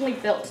intentionally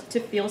built to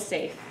feel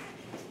safe,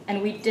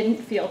 and we didn't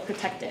feel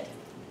protected.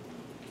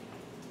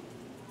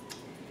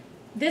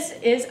 This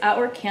is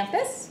our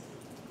campus.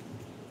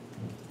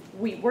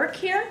 We work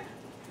here,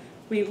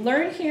 we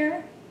learn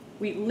here,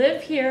 we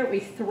live here, we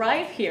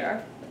thrive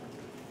here.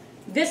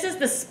 This is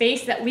the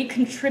space that we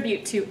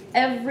contribute to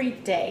every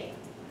day.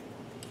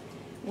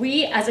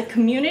 We, as a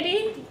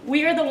community,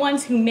 we are the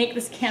ones who make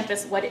this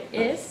campus what it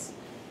is,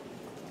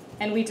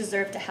 and we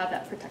deserve to have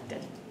that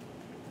protected.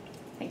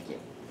 Thank you.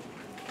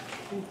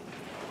 Do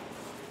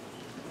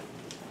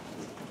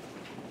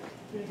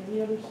you have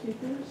any other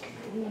speakers?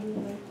 Anyone who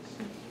would like to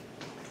speak?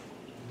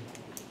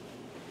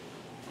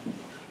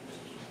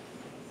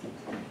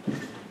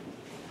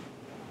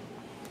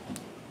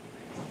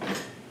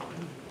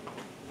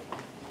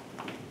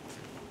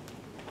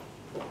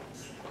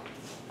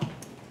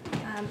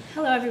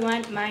 Hello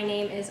everyone, my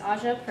name is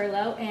Aja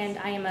Perlo and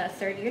I am a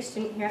third-year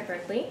student here at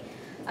Berkeley.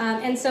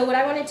 And so what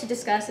I wanted to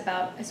discuss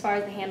about as far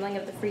as the handling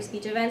of the free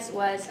speech events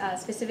was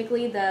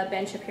specifically the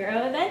Ben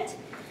Shapiro event.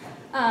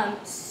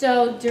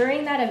 So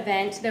during that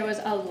event, there was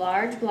a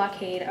large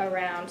blockade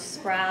around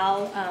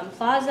Sproul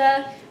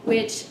Plaza,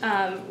 which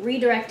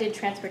redirected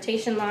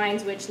transportation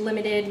lines, which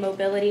limited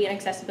mobility and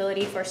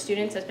accessibility for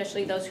students,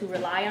 especially those who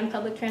rely on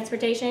public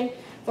transportation,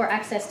 for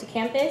access to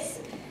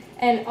campus.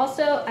 And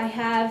also, I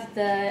have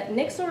the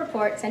Nixle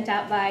report sent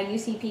out by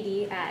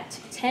UCPD at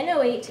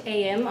 10:08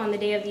 a.m. on the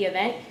day of the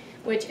event,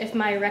 which, if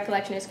my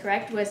recollection is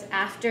correct, was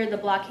after the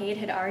blockade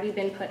had already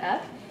been put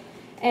up.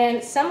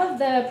 And some of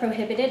the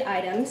prohibited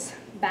items,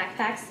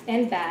 backpacks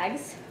and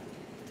bags,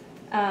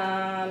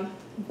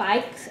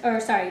 bike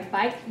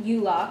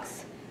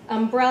U-locks,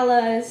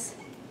 umbrellas,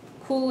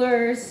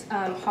 coolers,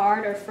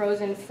 hard or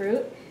frozen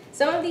fruit.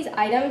 Some of these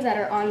items that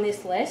are on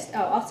this list,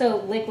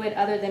 also liquid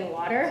other than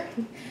water.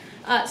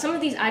 Some of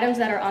these items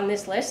that are on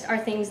this list are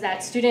things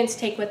that students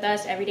take with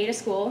us every day to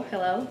school.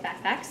 Hello,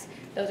 backpacks.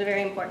 Those are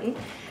very important.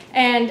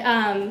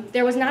 And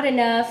there was not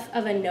enough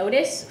of a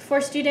notice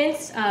for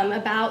students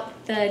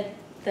about the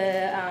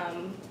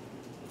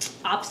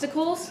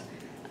obstacles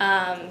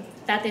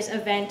that this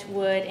event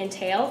would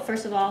entail.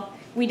 First of all,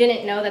 we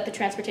didn't know that the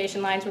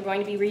transportation lines were going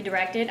to be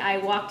redirected. I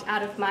walked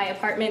out of my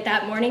apartment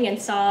that morning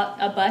and saw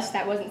a bus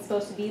that wasn't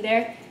supposed to be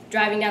there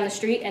driving down the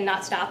street and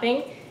not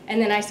stopping. And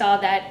then I saw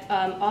that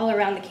all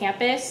around the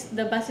campus,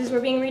 the buses were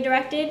being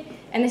redirected.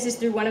 And this is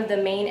through one of the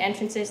main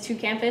entrances to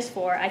campus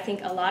for, I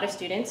think, a lot of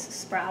students,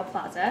 Sproul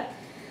Plaza.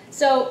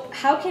 So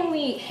how can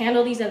we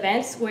handle these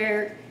events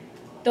where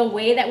the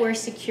way that we're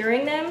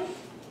securing them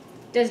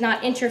does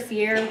not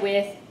interfere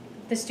with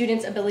the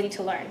students' ability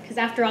to learn? Because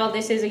after all,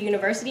 this is a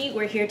university.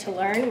 We're here to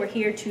learn. We're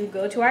here to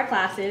go to our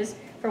classes,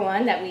 for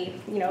one, that we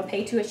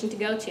pay tuition to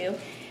go to.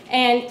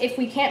 And if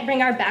we can't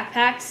bring our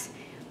backpacks,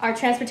 our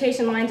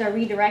transportation lines are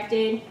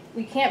redirected,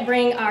 we can't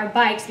bring our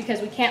bikes because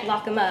we can't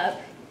lock them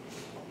up,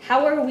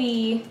 how are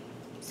we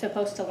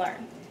supposed to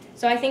learn?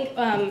 So I think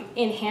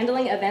in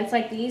handling events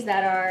like these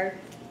that are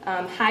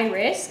high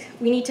risk,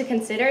 we need to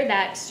consider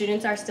that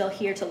students are still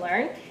here to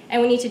learn,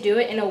 and we need to do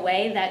it in a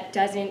way that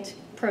doesn't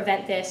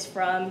prevent this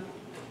from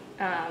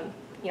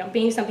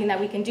being something that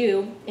we can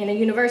do in a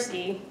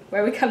university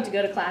where we come to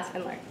go to class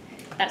and learn.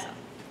 That's all.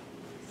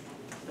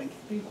 Thank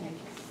you.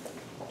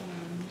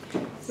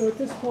 So at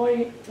this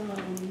point,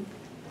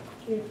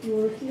 if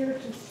you're here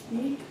to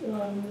speak,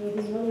 there'll be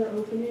another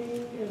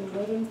opening at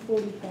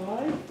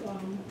 11:45.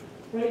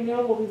 Right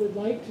now, what we would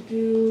like to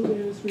do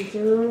is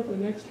reserve the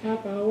next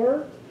half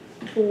hour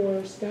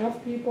for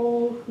staff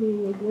people who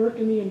would work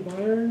in the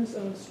environs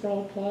of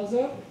Sproul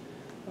Plaza.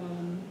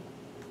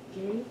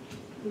 Judy,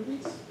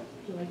 Prudence,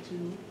 would you like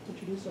to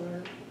introduce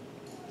our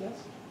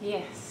guest?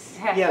 Yes.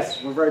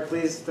 Yes, we're very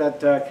pleased that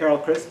Carol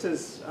Christ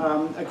has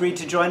agreed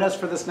to join us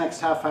for this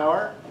next half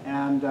hour.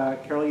 And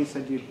Carol, you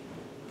said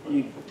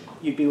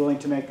you'd be willing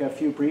to make a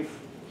few brief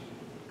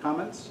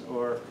comments,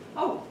 or?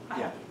 Oh,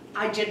 yeah.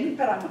 I didn't,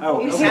 but I'm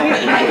okay.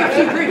 to make a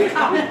few brief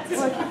comments.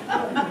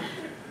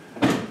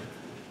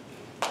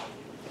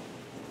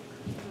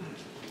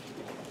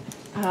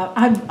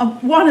 I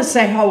want to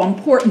say how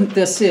important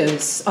this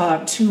is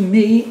to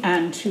me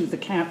and to the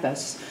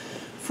campus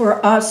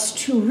for us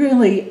to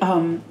really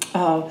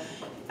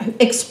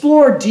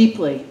explore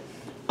deeply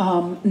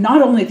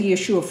not only the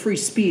issue of free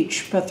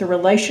speech, but the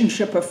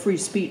relationship of free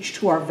speech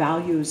to our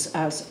values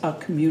as a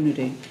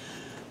community.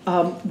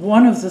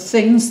 One of the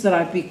things that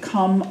I've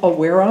become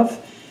aware of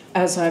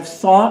as I've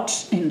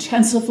thought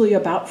intensively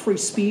about free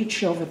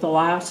speech over the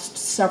last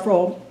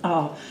several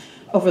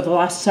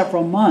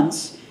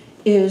months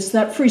is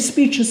that free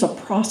speech is a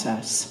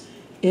process.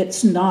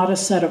 It's not a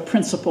set of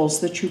principles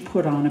that you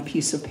put on a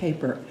piece of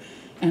paper.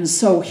 And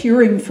so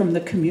hearing from the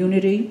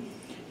community,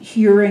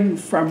 hearing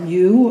from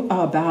you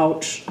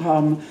about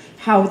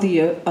how the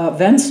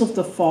events of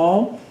the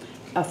fall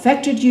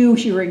affected you,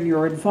 hearing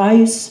your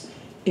advice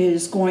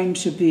is going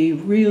to be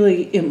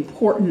really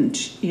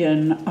important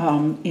in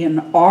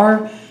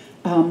our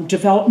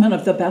development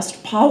of the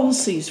best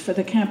policies for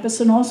the campus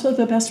and also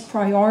the best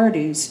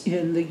priorities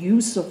in the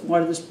use of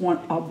what is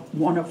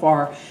one of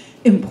our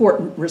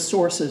important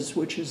resources,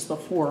 which is the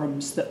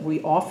forums that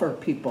we offer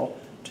people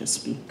to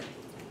speak.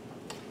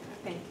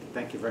 Thank you.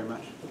 Thank you very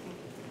much.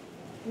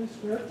 Ms.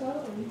 Huerta,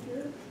 are you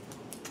here?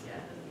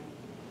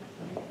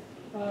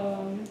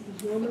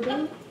 Is Wilma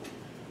there?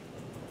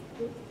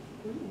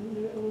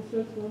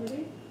 Elizabeth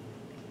Wilmedy?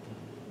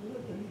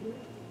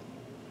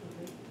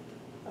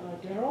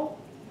 Daryl?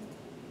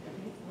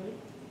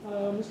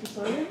 Mr.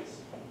 Simons?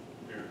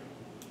 Here.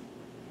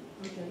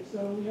 Okay, so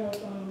we have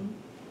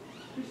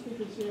two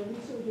speakers here.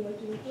 Lisa, would you like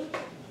to go first?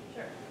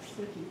 Sure.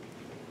 Thank you.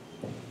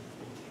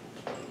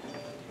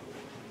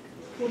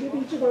 We'll give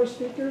each of our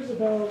speakers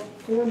about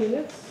 4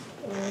 minutes.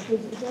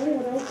 Is there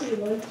anyone else who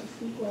would like to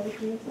speak while the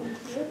chancellor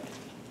is here?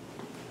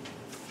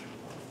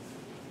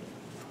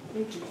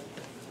 Thank you.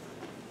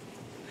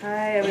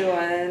 Hi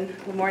everyone.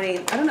 Good morning.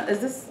 I don't know, is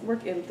this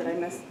working? Did I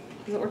miss?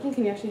 Is it working?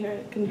 Can you actually hear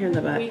it? Can you hear in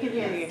the back? We can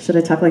hear you. Should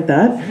I talk like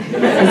that?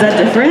 Is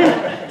that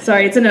different?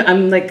 Sorry,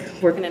 I'm like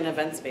working in an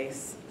event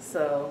space,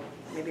 so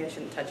maybe I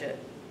shouldn't touch it,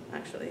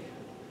 actually.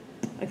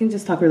 I can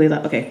just talk really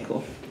loud. Okay,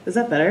 cool. Is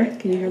that better?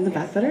 Can you hear in the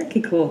back better?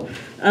 Okay, cool.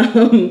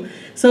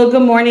 So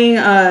good morning.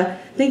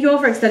 Thank you all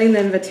for extending the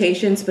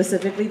invitation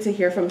specifically to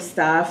hear from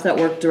staff that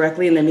work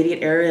directly in the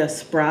immediate area of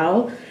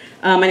Sproul.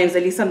 My name is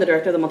Elisa. I'm the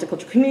director of the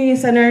Multicultural Community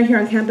Center here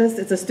on campus.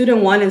 It's a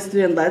student-one and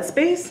student-led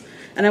space,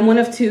 and I'm one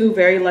of two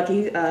very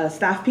lucky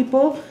staff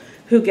people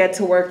who get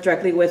to work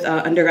directly with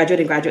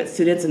undergraduate and graduate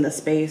students in the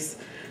space.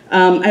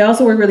 I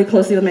also work really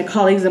closely with my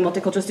colleagues in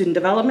Multicultural Student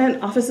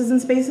Development Offices and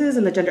Spaces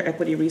and the Gender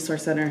Equity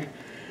Resource Center.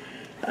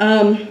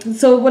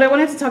 So what I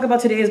wanted to talk about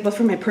today is both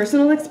from my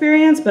personal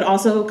experience, but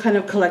also kind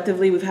of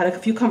collectively, we've had a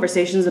few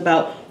conversations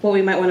about what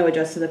we might want to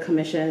address to the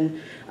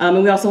commission.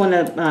 And we also want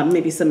to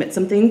maybe submit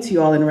something to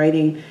you all in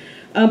writing.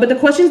 But the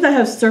questions that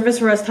have surfaced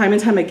for us time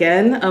and time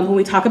again when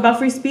we talk about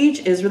free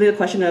speech is really the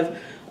question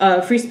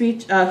of free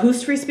speech,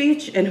 whose free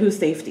speech and whose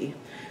safety.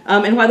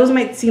 And while those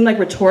might seem like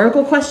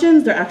rhetorical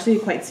questions, they're actually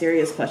quite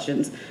serious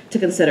questions to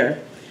consider.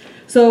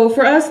 So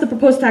for us, the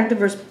proposed tactic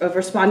of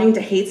responding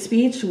to hate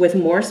speech with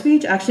more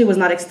speech actually was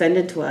not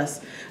extended to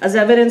us, as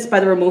evidenced by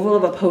the removal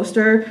of a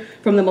poster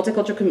from the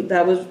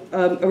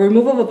a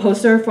removal of a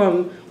poster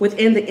from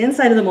within the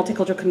inside of the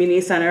Multicultural Community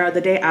Center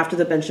the day after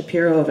the Ben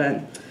Shapiro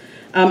event.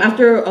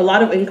 After a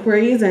lot of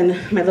inquiries and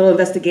my little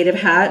investigative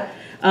hat,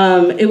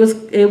 we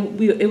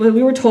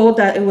were told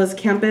that it was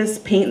Campus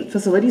Paint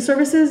Facility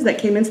Services that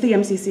came into the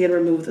MCC and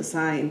removed the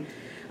sign.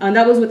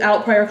 That was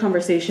without prior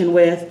conversation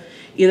with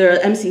either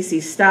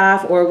MCC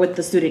staff or with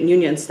the student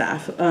union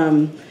staff.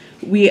 As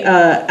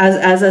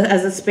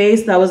a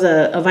space, that was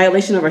a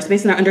violation of our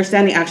space and our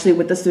understanding actually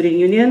with the student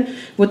union,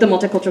 with the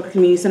Multicultural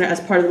Community Center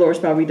as part of the Lower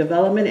Sproul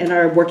redevelopment and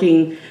our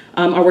working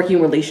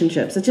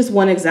relationships. It's just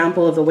one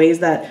example of the ways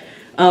that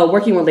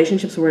working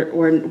relationships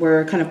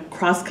were kind of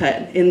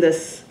cross-cut in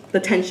the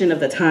tension of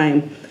the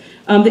time.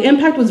 The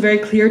impact was very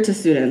clear to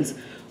students.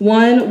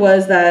 One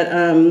was that,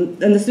 and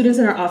the students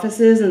in our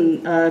offices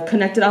and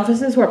connected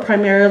offices who are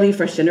primarily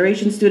first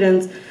generation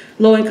students,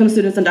 low-income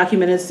students,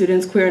 undocumented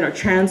students, queer and or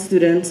trans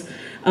students,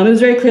 it was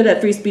very clear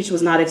that free speech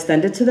was not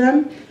extended to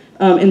them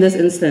in this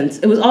instance.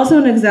 It was also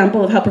an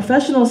example of how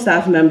professional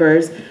staff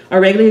members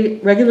are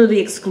regularly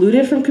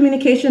excluded from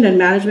communication and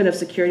management of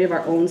security of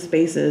our own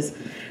spaces.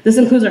 This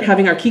includes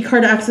having our key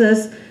card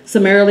access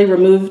summarily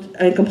removed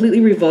and completely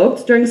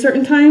revoked during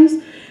certain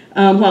times,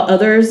 while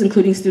others,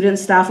 including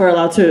students, staff, are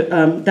allowed to,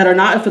 that are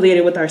not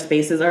affiliated with our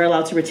spaces, are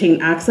allowed to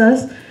retain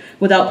access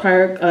without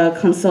prior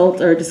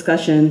consult or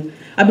discussion.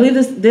 I believe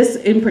this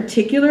in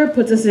particular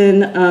puts us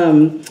in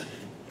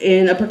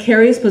a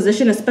precarious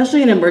position,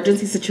 especially in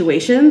emergency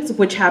situations,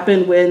 which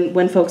happened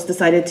when folks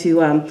decided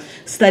to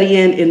study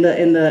in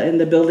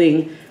the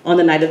building on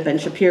the night of Ben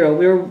Shapiro.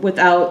 We were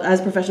without, as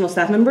professional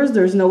staff members,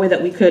 there's no way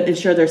that we could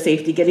ensure their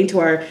safety. Getting to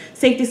our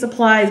safety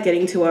supplies,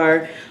 getting to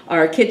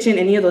our kitchen,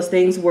 any of those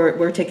things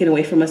were taken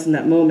away from us in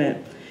that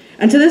moment.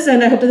 And to this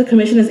end, I hope that the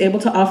Commission is able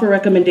to offer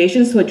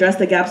recommendations to address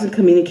the gaps in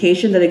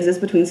communication that exist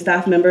between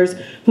staff members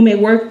who may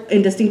work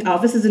in distinct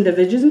offices and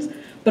divisions,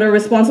 but are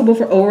responsible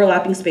for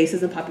overlapping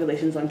spaces and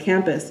populations on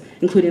campus,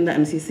 including the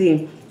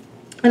MCC.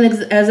 And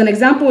as an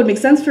example, it would make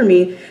sense for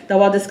me that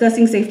while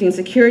discussing safety and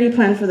security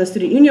plan for the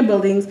student union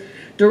buildings,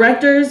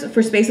 directors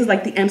for spaces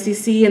like the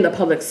MCC and the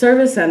Public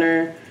Service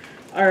Center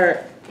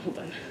are, hold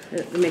on,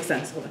 it makes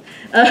sense, hold on.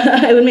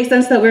 It would make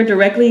sense that we're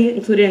directly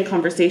included in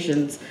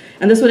conversations.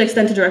 And this would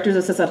extend to directors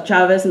of Cesar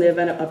Chavez and the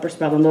event of Upper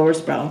Sproul and Lower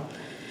Sproul.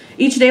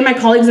 Each day, my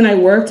colleagues and I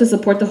work to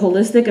support the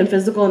holistic and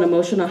physical and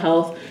emotional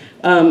health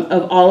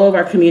of all of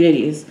our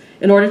communities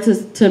in order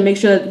to make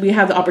sure that we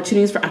have the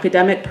opportunities for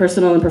academic,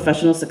 personal, and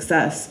professional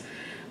success.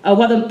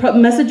 While the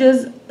public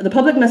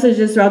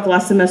messages throughout the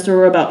last semester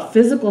were about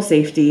physical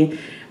safety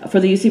for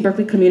the UC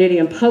Berkeley community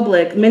and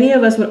public, many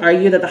of us would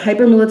argue that the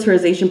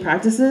hyper-militarization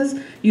practices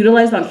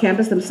utilized on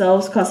campus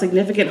themselves cause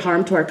significant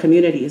harm to our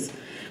communities.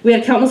 We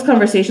had countless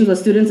conversations with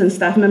students and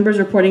staff members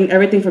reporting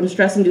everything from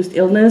stress-induced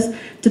illness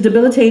to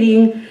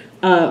debilitation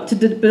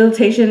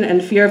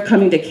and fear of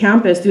coming to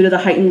campus due to the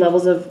heightened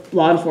levels of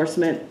law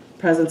enforcement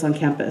presence on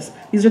campus.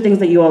 These are things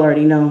that you all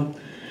already know.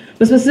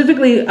 But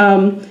specifically,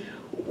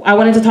 I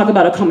wanted to talk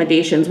about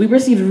accommodations. We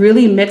received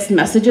really mixed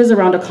messages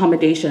around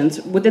accommodations.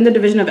 Within the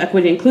Division of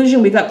Equity and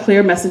Inclusion, we got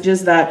clear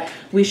messages that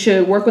we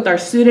should work with our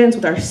students,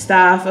 with our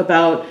staff,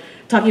 about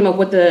talking about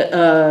what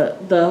the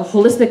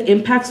holistic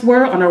impacts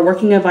were on our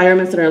working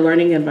environments and our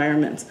learning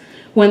environments.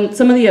 When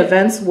some of the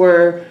events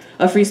were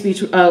a Free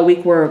Speech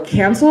Week were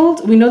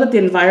canceled, we know that the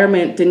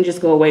environment didn't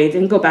just go away, it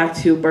didn't go back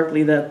to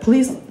Berkeley. The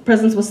police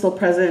presence was still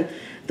present,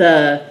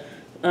 the,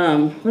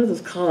 what are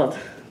those called?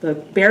 The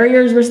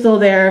barriers were still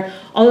there,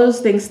 all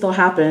those things still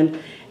happened.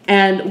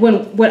 And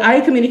what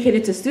I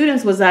communicated to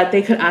students was that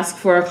they could ask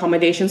for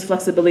accommodations,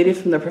 flexibility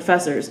from their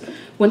professors.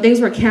 When things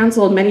were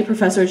canceled, many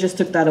professors just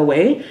took that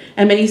away,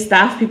 and many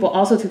staff people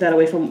also took that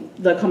away from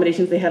the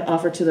accommodations they had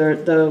offered to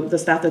the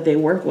staff that they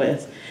work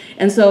with.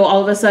 And so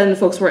all of a sudden,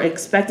 folks were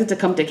expected to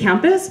come to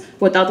campus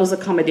without those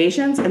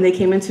accommodations, and they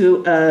came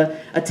into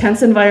a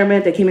tense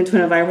environment. They came into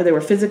an environment where they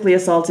were physically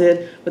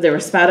assaulted, where they were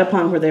spat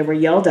upon, where they were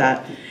yelled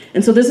at.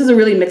 And so this is a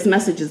really mixed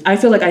message. I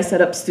feel like I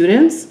set up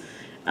students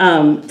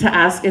to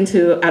ask and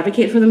to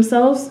advocate for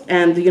themselves,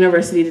 and the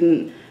university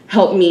didn't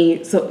help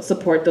me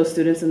support those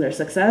students in their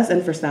success,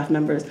 and for staff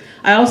members.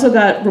 I also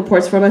got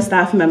reports from a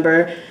staff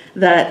member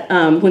that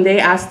when they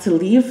asked to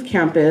leave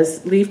campus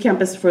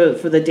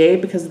for the day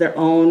because of their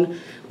own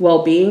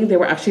well-being, they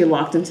were actually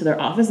locked into their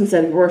office and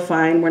said, we're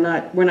fine, we're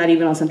not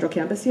even on Central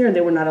Campus here, and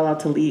they were not allowed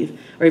to leave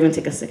or even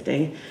take a sick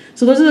day.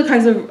 So those are the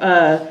kinds of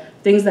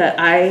things that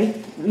I,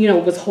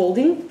 was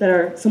holding that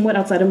are somewhat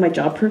outside of my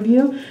job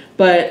purview.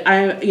 But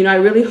I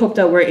really hope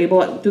that we're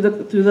able,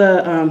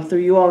 through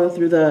you all and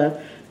through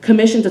the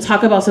commission, to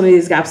talk about some of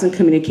these gaps in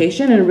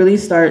communication and really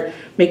start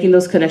making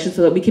those connections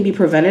so that we can be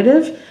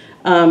preventative,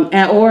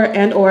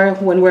 or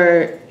when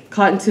we're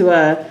caught into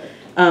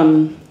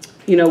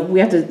we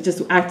have to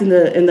just act in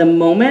the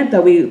moment,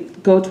 that we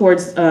go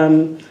towards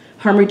harm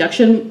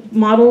reduction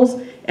models,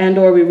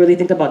 or we really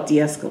think about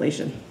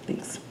de-escalation.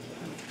 Thanks.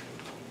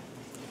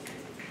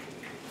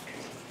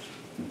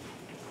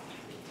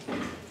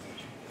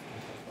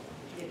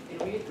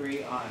 If we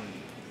agree on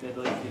the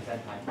ability to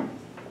set time,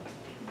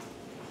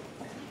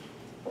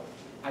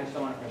 I just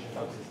don't want to pressure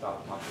folks to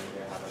stop talking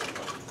or have other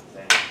folks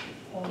say.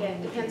 Yeah,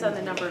 it depends on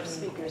the number of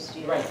speakers,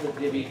 Judy. Right, so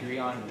did we agree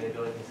on the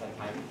ability to set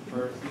time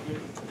for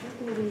speakers?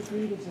 What we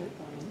agreed is that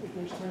if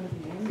there's time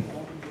at the end, we'll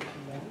all can get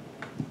from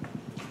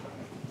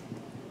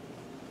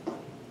that.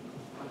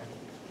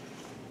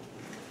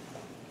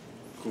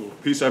 Cool.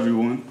 Peace,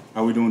 everyone.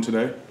 How are we doing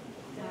today?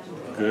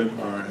 Good.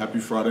 All right. Happy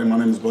Friday. My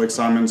name is Blake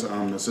Simons.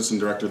 I'm the Assistant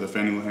Director of the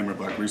Fannie Lou Hamer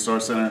Black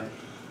Resource Center.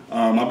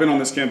 I've been on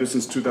this campus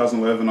since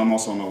 2011. I'm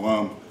also an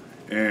alum.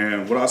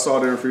 And what I saw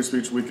during Free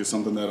Speech Week is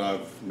something that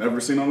I've never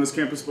seen on this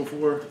campus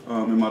before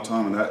in my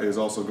time, and that is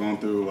also going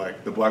through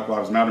like the Black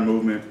Lives Matter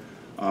movement,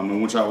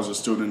 in which I was a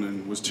student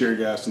and was tear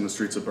gassed in the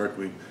streets of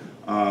Berkeley.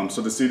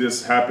 So to see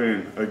this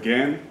happen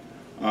again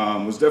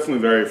was definitely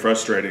very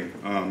frustrating,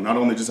 not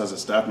only just as a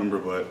staff member,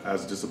 but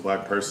as just a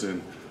black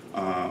person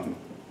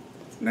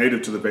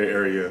native to the Bay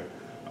Area,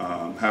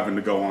 having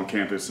to go on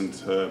campus and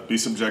to be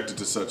subjected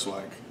to such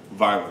like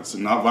violence.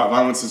 And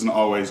violence isn't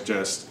always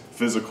just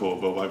physical,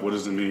 but like, what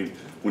does it mean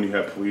when you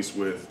have police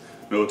with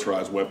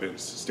militarized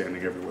weapons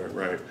standing everywhere,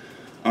 right?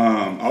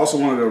 I also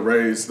wanted to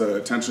raise the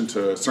attention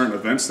to certain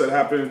events that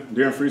happen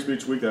during Free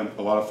Speech Week that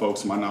a lot of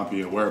folks might not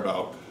be aware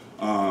about.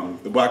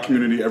 The black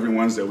community, every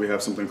Wednesday, we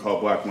have something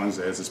called Black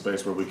Wednesday. It's a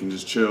space where we can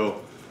just chill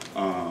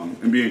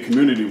and be in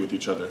community with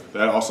each other.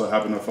 That also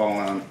happened to fall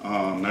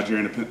on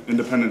Nigerian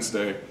Independence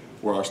Day,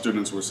 where our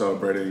students were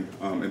celebrating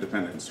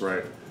independence,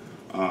 right?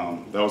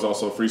 That was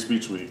also Free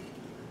Speech Week.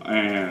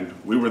 And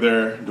we were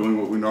there doing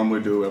what we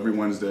normally do every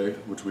Wednesday,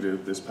 which we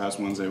did this past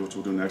Wednesday, which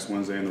we'll do next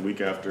Wednesday and the week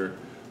after,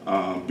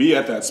 be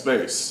at that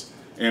space.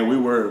 And we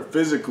were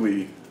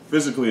physically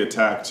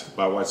attacked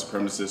by white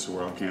supremacists who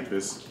were on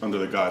campus under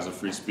the guise of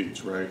free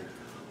speech, right?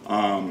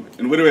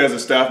 And literally as a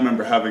staff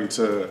member having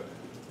to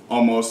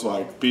almost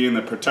like be in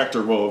the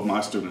protector role of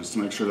my students to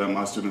make sure that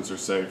my students are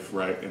safe,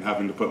 right? And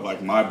having to put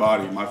like my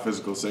body, my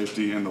physical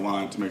safety in the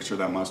line to make sure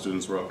that my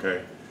students were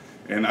okay.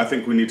 And I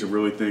think we need to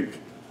really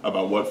think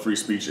about what free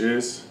speech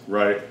is,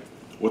 right?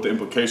 What the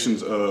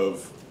implications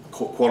of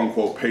quote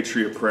unquote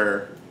patriot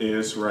prayer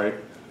is, right?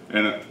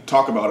 And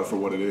talk about it for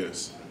what it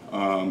is,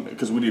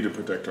 because we need to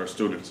protect our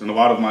students. And a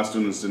lot of my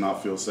students did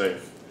not feel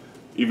safe,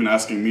 even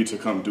asking me to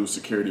come do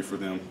security for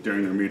them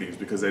during their meetings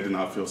because they did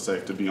not feel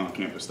safe to be on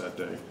campus that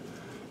day.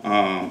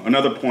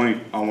 Another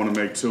point I want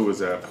to make too is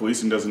that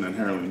policing doesn't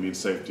inherently mean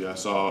safety. I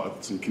saw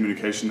some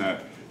communication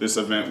that this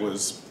event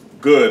was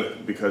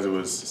good because it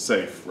was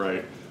safe,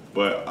 right?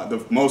 But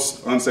the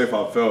most unsafe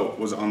I felt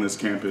was on this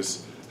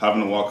campus,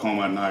 having to walk home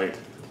at night,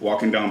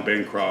 walking down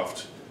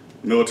Bancroft,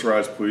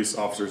 militarized police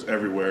officers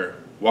everywhere,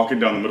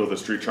 walking down the middle of the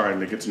street trying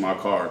to get to my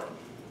car.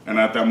 And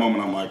at that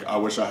moment, I'm like, I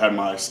wish I had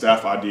my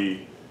staff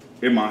ID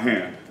in my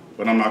hand,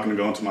 but I'm not going to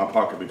go into my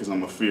pocket because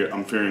I'm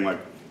fearing like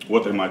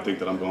what they might think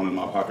that I'm going in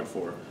my pocket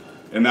for.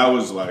 And that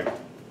was like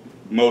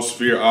most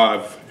fear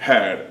I've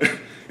had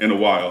in a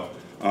while.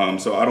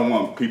 So I don't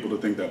want people to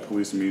think that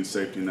police means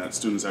safety and that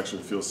students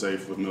actually feel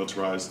safe with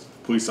militarized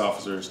police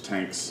officers,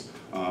 tanks.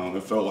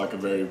 It felt like a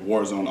very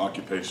war zone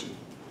occupation.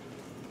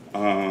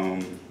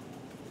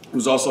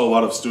 There's also a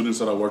lot of students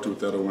that I worked with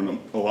that are in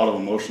a lot of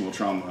emotional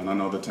trauma, and I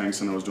know the Tank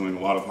Center was doing a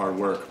lot of hard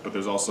work, but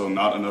there's also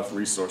not enough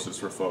resources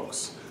for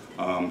folks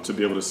to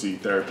be able to see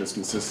therapists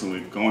consistently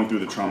going through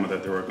the trauma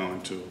that they were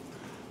going to.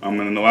 And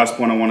then the last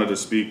point I wanted to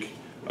speak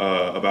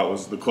about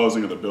was the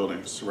closing of the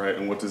buildings, right?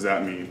 And what does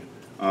that mean?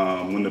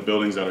 When the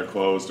buildings that are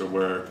closed are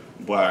where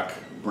Black,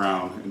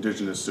 Brown,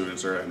 Indigenous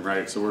students are in,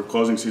 right? So we're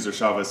closing Cesar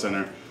Chavez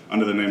Center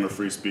under the name of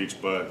free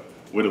speech, but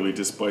literally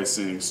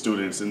displacing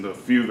students in the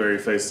few very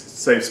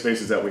safe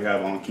spaces that we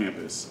have on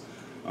campus.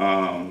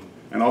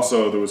 And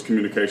also there was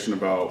communication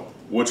about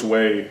which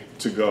way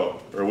to go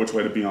or which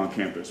way to be on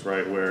campus,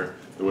 right? Where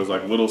there was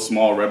like little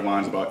small red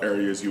lines about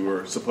areas you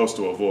were supposed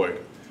to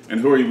avoid. And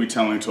who are we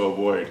telling to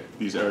avoid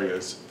these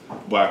areas?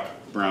 Black,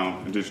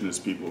 brown, indigenous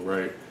people,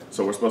 right?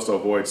 So we're supposed to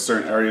avoid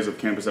certain areas of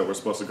campus that we're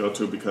supposed to go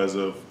to because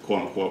of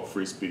quote unquote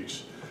free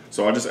speech.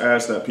 So I just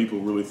ask that people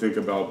really think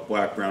about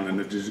black, brown,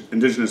 and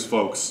indigenous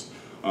folks,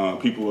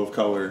 people of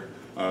color,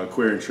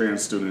 queer and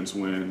trans students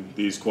when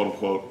these quote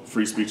unquote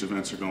free speech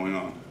events are going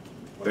on.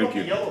 Thank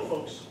you. What about the yellow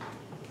folks?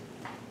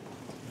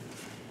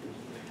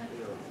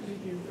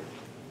 Thank you.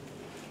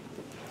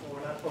 Well,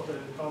 we're not supposed to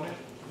comment?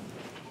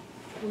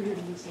 We're here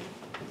to listen.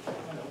 I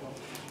don't know.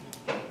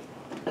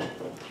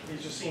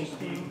 It just seems to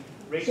be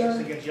racist Sir?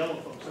 against yellow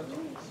folks, that's all.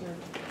 Sir,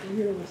 we're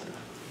here to listen.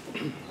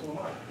 So am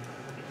I.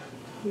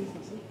 Please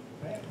listen.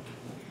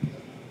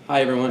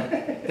 Hi, everyone.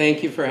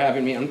 Thank you for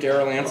having me. I'm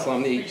Daryl Ansel.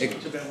 I'm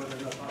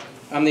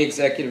the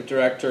executive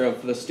director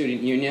of the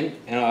Student Union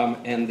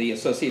and the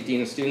Associate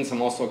Dean of Students.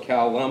 I'm also a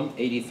Cal alum,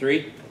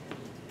 83.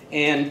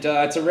 And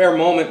it's a rare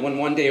moment when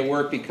one day of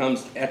work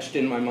becomes etched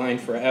in my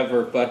mind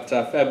forever, but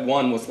Feb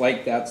 1 was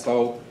like that.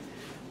 So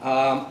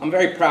I'm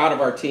very proud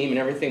of our team and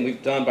everything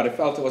we've done, but I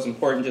felt it was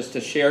important just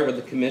to share with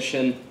the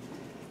Commission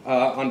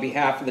on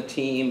behalf of the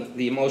team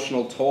the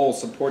emotional toll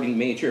supporting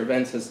major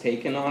events has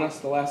taken on us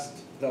the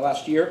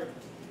last year.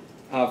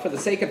 For the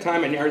sake of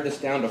time, I narrowed this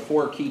down to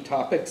 4 key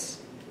topics: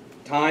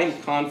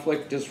 time,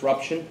 conflict,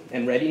 disruption,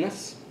 and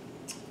readiness.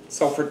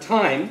 So for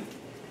time,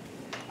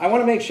 I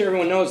want to make sure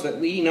everyone knows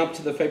that leading up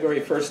to the February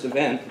 1st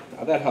event,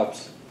 that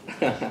helps,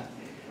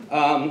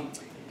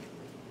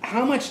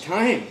 how much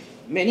time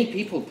many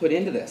people put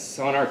into this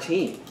on our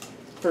team.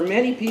 For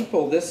many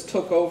people, this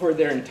took over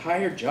their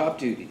entire job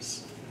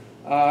duties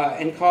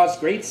and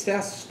caused great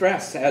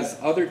stress as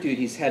other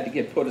duties had to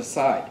get put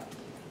aside.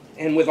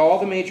 And with all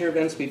the major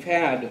events we've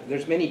had,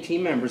 there's many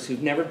team members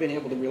who've never been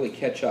able to really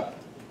catch up.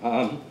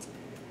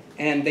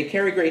 And they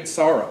carry great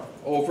sorrow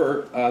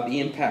over the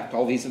impact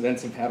all these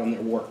events have had on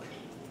their work.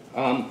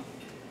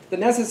 The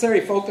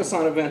necessary focus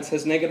on events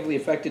has negatively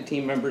affected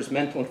team members'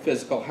 mental and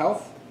physical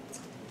health,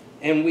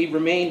 and we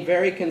remain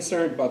very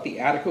concerned about the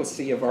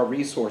adequacy of our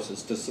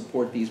resources to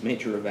support these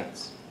major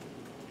events.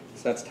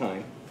 So that's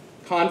time.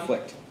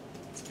 Conflict.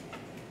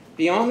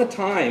 Beyond the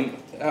time,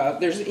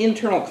 there's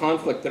internal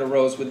conflict that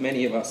arose with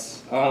many of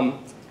us,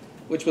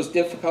 which was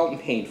difficult and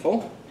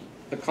painful.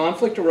 The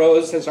conflict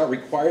arose as our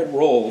required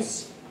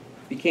roles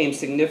became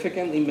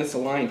significantly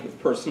misaligned with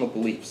personal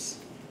beliefs.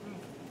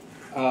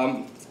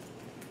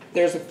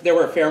 There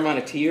were a fair amount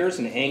of tears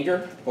and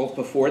anger, both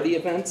before the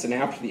events and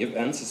after the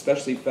events,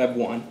 especially Feb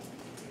 1.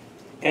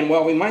 And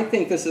while we might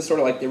think this is sort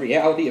of like the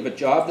reality of a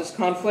job, this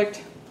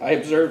conflict, I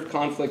observed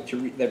conflict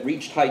that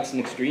reached heights and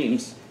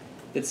extremes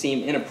that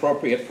seem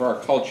inappropriate for our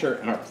culture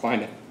and our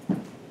climate.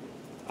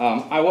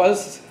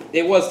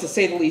 It was, to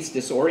say the least,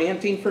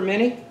 disorienting for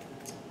many,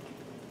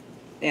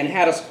 and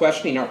had us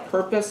questioning our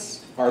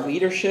purpose, our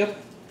leadership,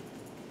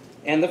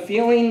 and the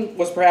feeling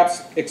was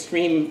perhaps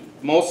extreme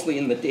mostly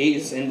in the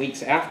days and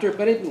weeks after,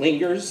 but it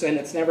lingers and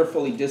it's never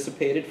fully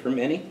dissipated for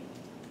many.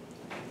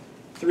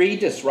 3,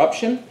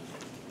 disruption.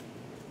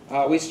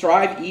 We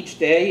strive each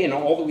day in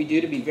all that we do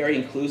to be very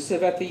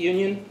inclusive at the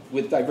Union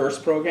with diverse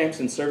programs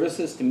and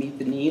services to meet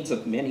the needs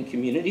of many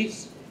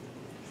communities.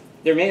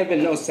 There may have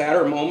been no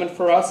sadder moment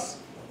for us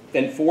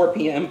than 4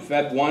 p.m.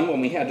 Feb 1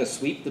 when we had to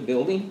sweep the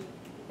building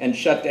and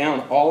shut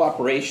down all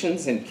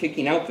operations and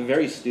kicking out the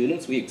very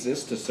students we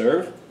exist to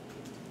serve.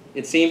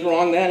 It seemed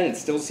wrong then, and it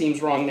still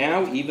seems wrong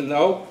now, even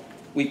though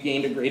we've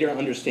gained a greater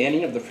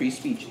understanding of the free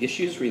speech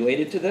issues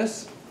related to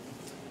this.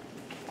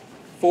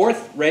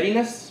 4th,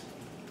 readiness.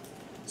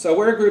 So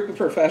we're a group of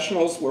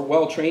professionals. We're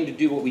well trained to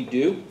do what we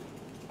do.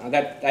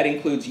 That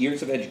includes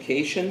years of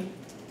education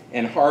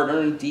and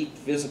hard-earned deep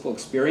physical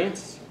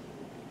experience.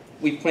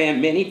 We plan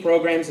many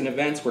programs and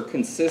events. We're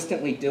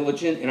consistently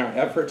diligent in our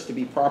efforts to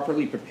be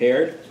properly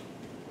prepared.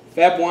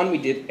 Feb 1, we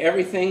did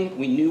everything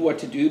we knew what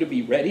to do to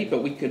be ready,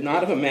 but we could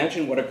not have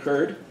imagined what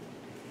occurred.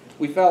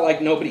 We felt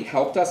like nobody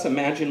helped us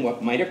imagine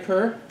what might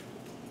occur.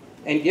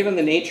 And given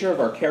the nature of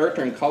our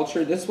character and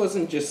culture, this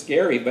wasn't just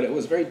scary, but it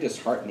was very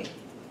disheartening.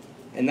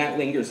 And that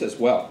lingers as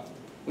well.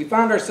 We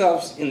found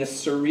ourselves in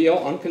this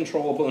surreal,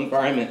 uncontrollable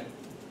environment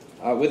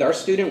with our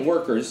student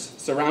workers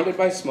surrounded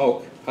by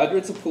smoke,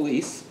 hundreds of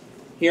police,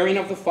 hearing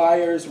of the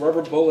fires,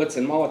 rubber bullets,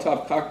 and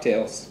Molotov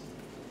cocktails.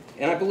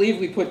 And I believe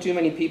we put too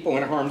many people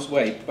in harm's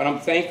way, but I'm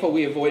thankful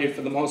we avoided,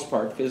 for the most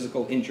part,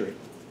 physical injury.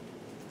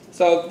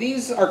 So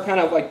these are kind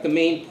of like the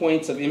main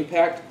points of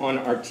impact on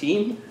our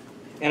team,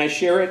 and I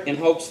share it in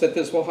hopes that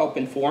this will help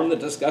inform the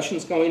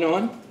discussions going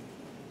on.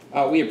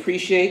 We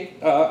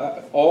appreciate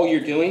all you're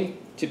doing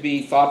to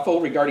be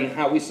thoughtful regarding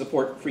how we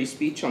support free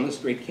speech on this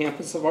great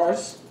campus of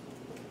ours.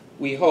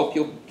 We hope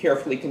you'll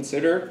carefully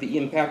consider the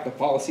impact the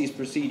policies,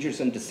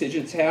 procedures, and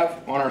decisions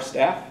have on our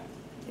staff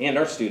and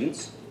our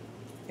students.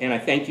 And I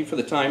thank you for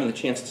the time and the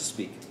chance to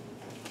speak.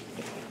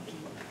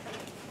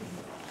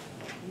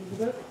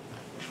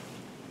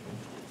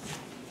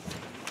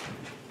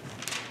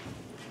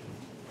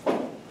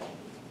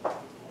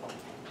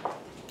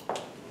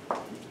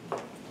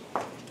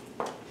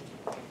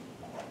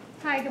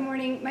 Hi, good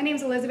morning. My name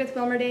is Elizabeth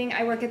Wilmerding.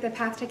 I work at the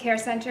Path to Care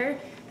Center.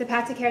 The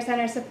Path to Care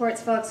Center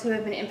supports folks who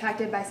have been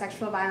impacted by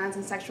sexual violence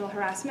and sexual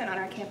harassment on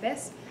our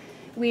campus.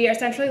 We are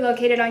centrally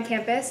located on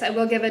campus. I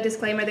will give a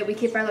disclaimer that we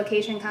keep our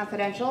location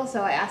confidential,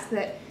 so I ask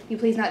that you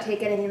please not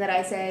take anything that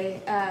I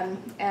say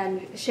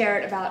and share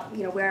it about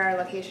where our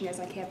location is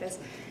on campus.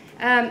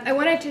 I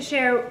wanted to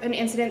share an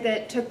incident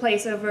that took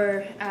place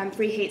over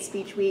Free Hate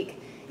Speech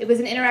Week. It was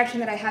an interaction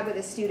that I had with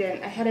a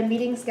student. I had a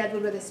meeting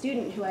scheduled with a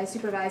student who I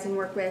supervise and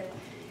work with,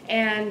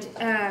 and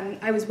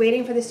I was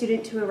waiting for the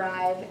student to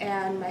arrive,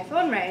 and my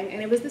phone rang,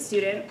 and it was the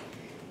student.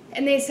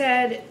 And they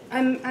said,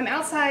 I'm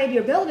outside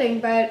your building,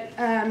 but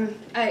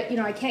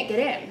I can't get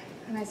in.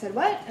 And I said,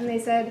 what? And they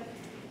said,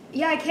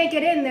 yeah, I can't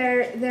get in.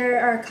 There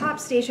are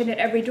cops stationed at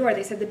every door.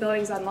 They said the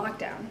building's on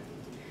lockdown.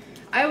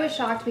 I was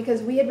shocked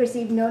because we had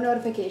received no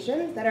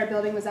notification that our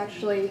building was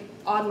actually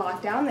on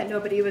lockdown, that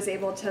nobody was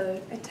able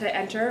to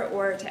enter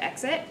or to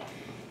exit.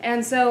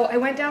 And so I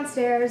went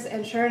downstairs,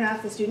 and sure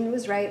enough, the student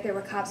was right. There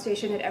were cops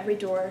stationed at every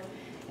door.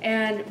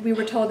 And we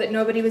were told that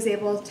nobody was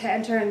able to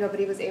enter and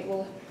nobody was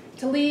able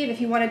to leave.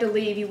 If you wanted to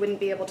leave, you wouldn't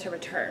be able to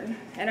return.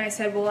 And I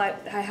said, well,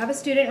 I have a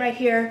student right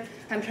here.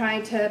 I'm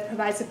trying to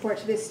provide support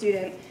to this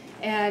student.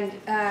 And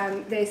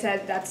they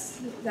said, that's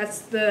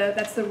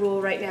the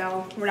rule right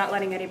now. We're not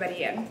letting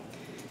anybody in.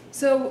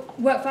 So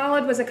what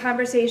followed was a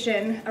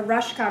conversation, a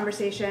rushed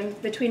conversation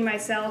between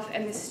myself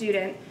and the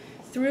student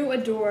through a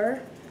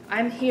door.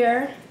 I'm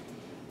here,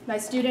 my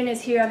student is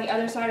here on the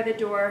other side of the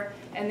door,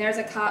 and there's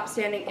a cop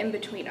standing in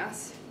between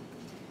us.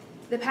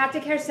 The Path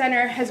to Care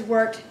Center has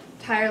worked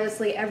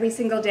tirelessly every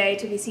single day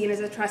to be seen as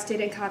a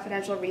trusted and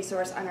confidential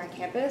resource on our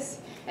campus,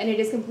 and it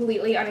is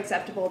completely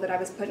unacceptable that I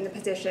was put in a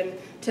position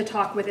to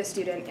talk with a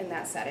student in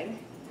that setting.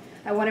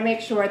 I want to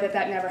make sure that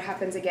that never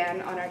happens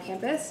again on our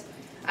campus.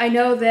 I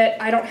know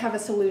that I don't have a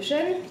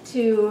solution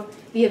to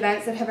the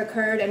events that have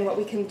occurred and what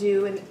we can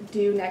do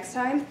next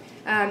time,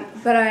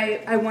 but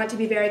I want to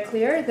be very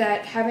clear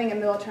that having a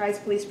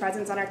militarized police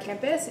presence on our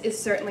campus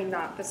is certainly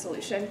not the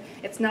solution.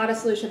 It's not a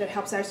solution that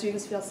helps our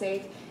students feel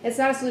safe. It's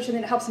not a solution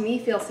that helps me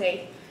feel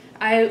safe.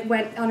 I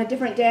went on a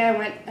different day, I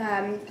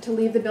went to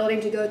leave the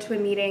building to go to a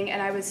meeting,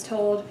 and I was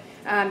told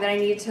that I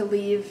needed to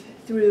leave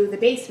through the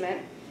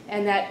basement,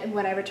 and that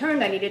when I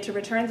returned, I needed to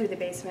return through the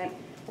basement.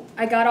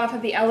 I got off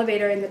of the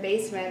elevator in the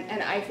basement,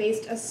 and I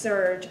faced a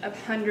surge of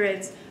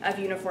hundreds of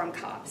uniformed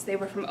cops. They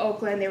were from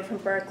Oakland, they were from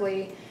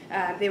Berkeley,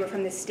 they were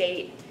from the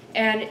state.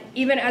 And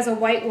even as a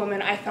white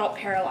woman, I felt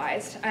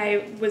paralyzed.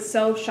 I was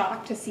so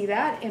shocked to see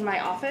that in my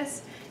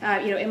office,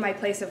 in my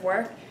place of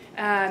work.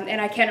 And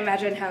I can't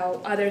imagine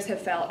how others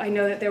have felt. I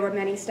know that there were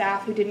many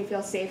staff who didn't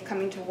feel safe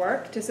coming to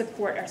work to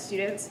support our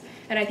students,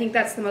 and I think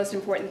that's the most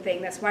important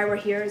thing. That's why we're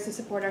here, is to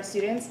support our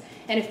students.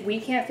 And if we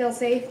can't feel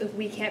safe, if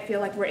we can't feel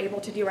like we're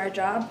able to do our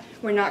job,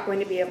 we're not going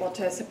to be able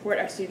to support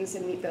our students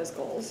and meet those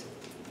goals.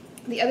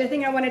 The other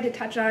thing I wanted to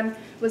touch on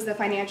was the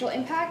financial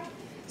impact.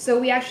 So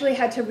we actually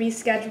had to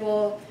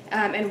reschedule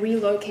and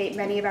relocate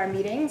many of our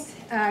meetings.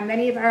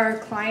 Many of our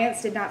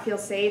clients did not feel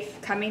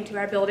safe coming to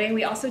our building.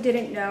 We also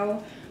didn't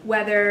know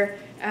whether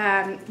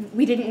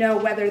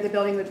the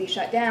building would be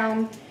shut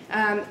down.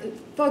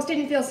 Folks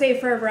didn't feel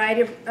safe for a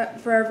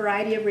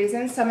variety of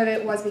reasons. Some of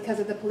it was because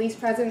of the police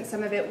presence.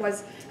 Some of it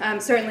was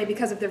certainly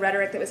because of the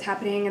rhetoric that was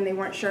happening, and they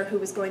weren't sure who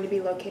was going to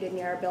be located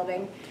near our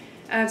building.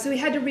 So we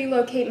had to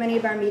relocate many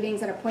of our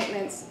meetings and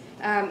appointments,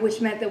 which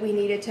meant that we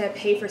needed to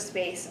pay for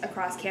space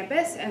across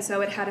campus, and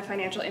so it had a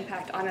financial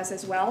impact on us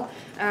as well.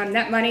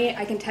 That money,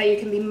 I can tell you,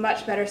 can be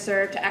much better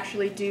served to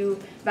actually do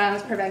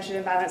violence prevention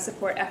and violence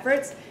support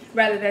efforts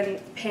rather than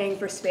paying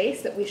for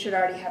space that we should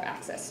already have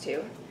access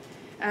to.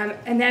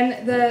 And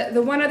then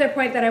the one other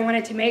point that I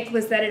wanted to make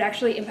was that it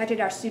actually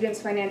impacted our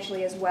students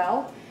financially as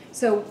well.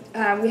 So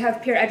we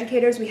have peer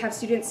educators, we have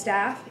student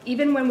staff.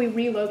 Even when we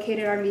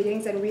relocated our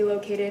meetings and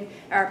relocated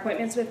our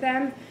appointments with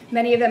them,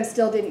 many of them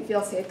still didn't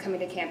feel safe coming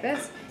to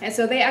campus. And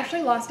so they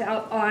actually lost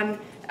out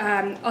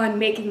on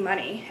making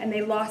money, and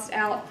they lost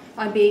out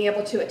on being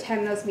able to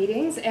attend those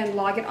meetings and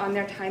log it on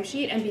their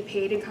timesheet and be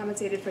paid and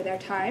compensated for their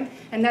time.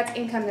 And that's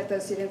income that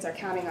those students are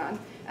counting on.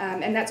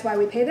 And that's why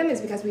we pay them, is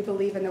because we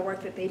believe in the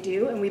work that they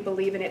do and we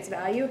believe in its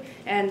value,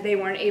 and they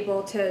weren't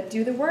able to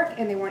do the work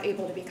and they weren't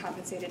able to be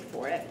compensated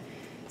for it.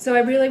 So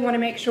I really want to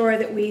make sure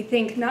that we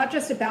think not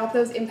just about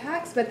those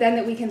impacts, but then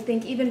that we can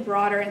think even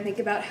broader and think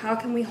about how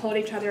can we hold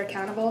each other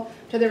accountable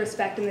to the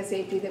respect and the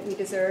safety that we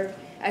deserve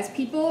as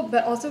people,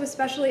 but also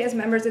especially as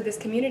members of this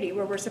community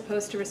where we're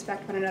supposed to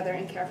respect one another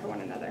and care for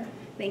one another.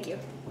 Thank you.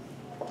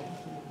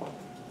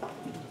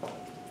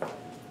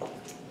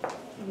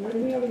 Are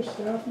there any other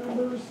staff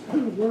members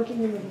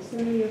working in the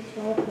vicinity of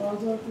South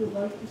Plaza who would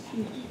like to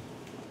speak?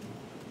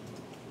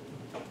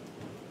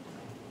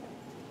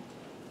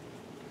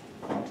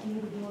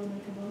 Continue to go and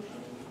make a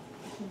motion.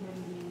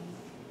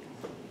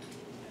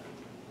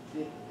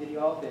 Did you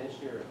all finish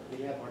your, did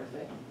you have more to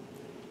say?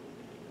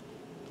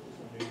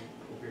 If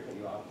you're cutting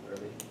you off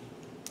early.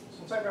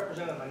 Since I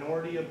represent a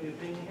minority of the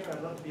opinion here,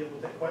 I'd love to be able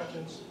to take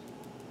questions.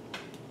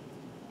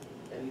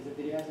 And Lisa,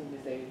 did you have something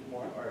to say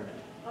more or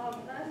no?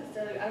 Not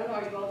necessarily. I don't know.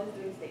 Are you all just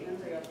doing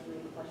statements, or are you also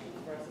doing questions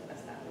for us as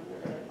staff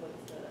members? Or like,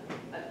 what's the?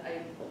 I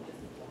just walked in.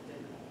 I'm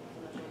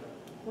not sure.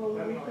 Well,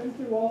 we've been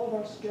through all of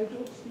our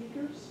scheduled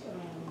speakers.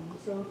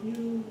 So if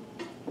you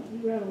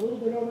ran a little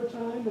bit over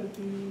time, but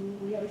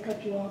we had to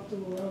cut you off to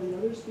allow the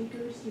other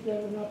speakers to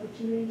get an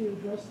opportunity to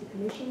address the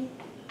commission.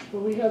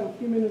 But we have a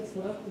few minutes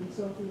left, and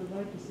so if you would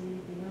like to say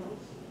anything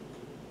else.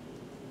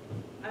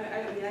 I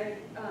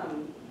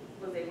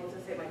was able to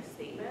say my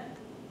statement,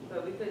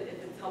 but we could,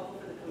 if it's helpful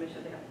for the commission,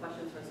 if they have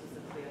questions for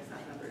specifically as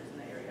staff members in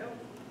the area,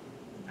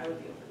 I would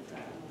be open to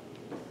that.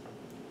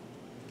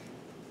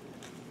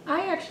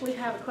 I actually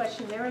have a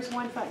question. There is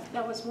one fact,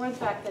 that was one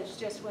fact that's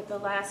just with the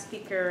last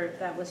speaker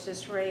that was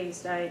just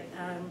raised.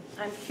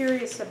 I'm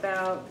curious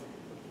about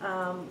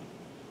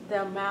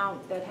the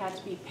amount that had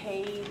to be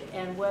paid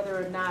and whether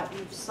or not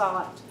you've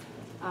sought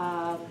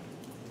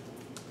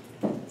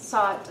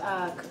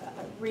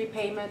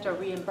repayment or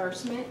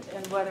reimbursement,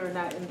 and whether or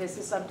not, and this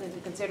is something to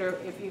consider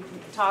if you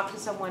talk to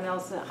someone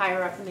else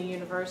higher up in the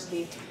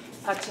university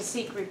to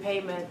seek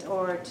repayment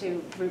or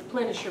to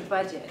replenish your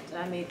budget.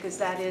 I mean, because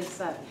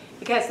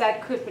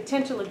that could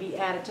potentially be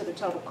added to the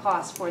total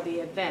cost for the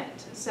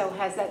event. So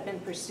has that been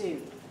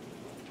pursued?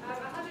 I'll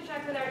have to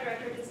check with our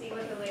director to see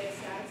what the latest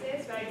status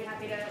is, but I'd be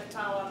happy to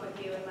follow up with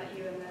you and let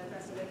you and the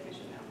rest of the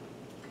commission know.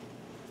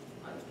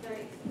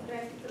 Can I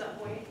speak to that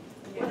point?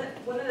 Yeah.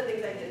 One of the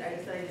things I did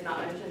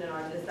not mention in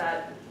ours is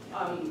that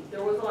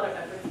there was a lot of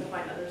efforts to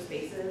find other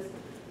spaces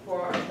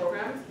for our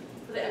programs.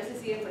 For the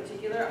MCC in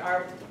particular,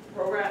 our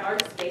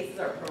space is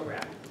our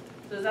program.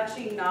 So there's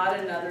actually not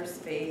another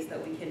space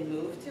that we can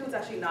move to. It's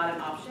actually not an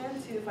option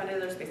to find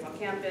another space on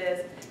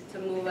campus to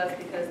move us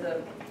because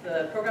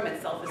the program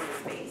itself is the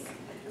space.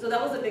 So that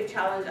was a big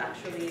challenge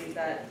actually,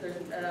 that there's,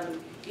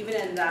 even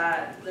in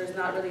that, there's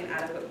not really an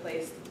adequate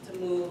place to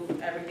move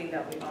everything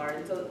that we are.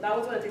 And so that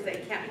was one of the things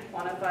that can't be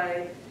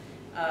quantified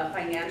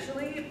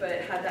financially, but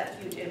it had that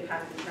huge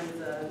impact in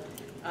terms of,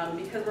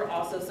 because we're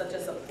also such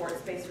a support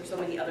space for so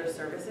many other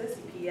services,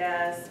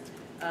 CPS,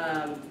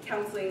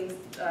 counseling,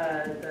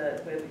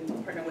 we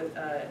partner with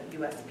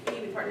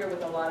USP, we partner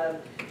with a lot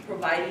of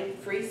providing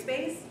free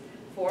space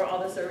for all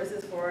the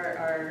services for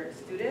our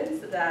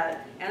students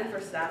and for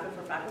staff and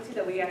for faculty,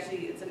 that we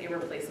actually, it's an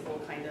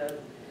irreplaceable kind of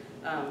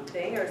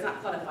thing, or it's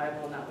not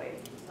quantifiable in that way.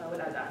 So I would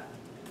add that.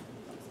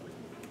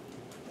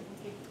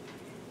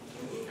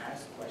 Can we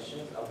ask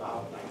questions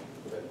about like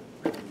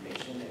the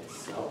mission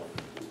itself?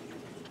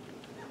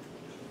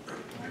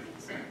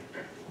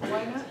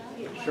 Why not?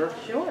 Sure.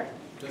 Sure.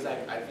 Because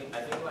I think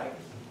like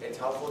it's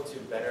helpful to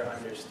better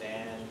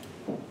understand,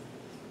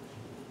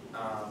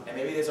 and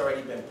maybe this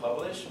already been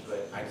published,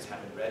 but I just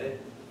haven't read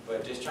it.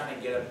 But just trying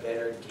to get a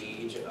better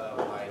gauge of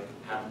like,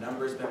 have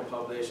numbers been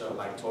published of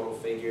like total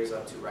figures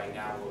up to right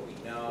now, what we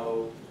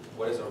know,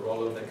 what is the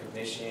role of the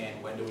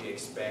commission, when do we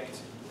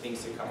expect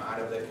things to come out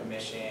of the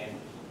commission.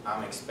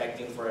 I'm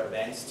expecting for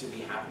events to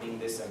be happening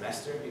this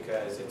semester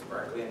because it's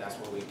Berkeley and that's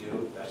what we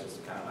do. That's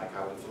just kind of like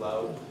how we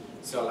flow.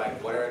 So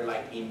like, what are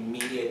like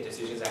immediate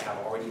decisions that have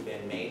already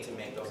been made to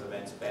make those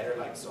events better,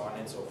 like so on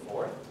and so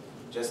forth.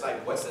 Just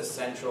like, what's the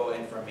central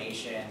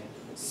information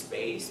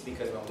space?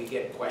 Because when we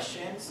get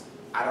questions,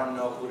 I don't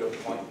know who to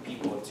point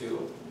people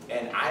to,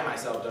 and I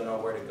myself don't know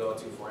where to go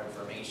to for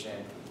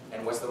information,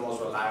 and what's the most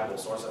reliable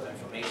source of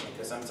information.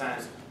 Because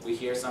sometimes we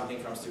hear something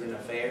from student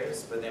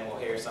affairs, but then we'll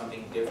hear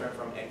something different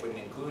from equity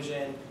and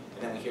inclusion,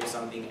 and then we hear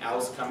something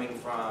else coming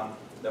from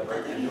the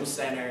Berkeley News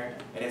Center,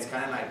 and it's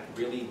kind of like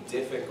really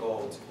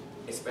difficult,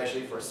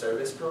 especially for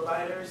service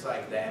providers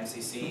like the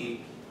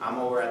MCC. I'm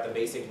over at the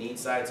basic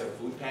needs side, so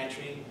food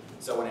pantry.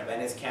 So when an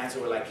event is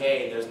canceled, we're like,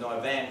 hey, there's no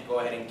event, go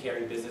ahead and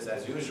carry business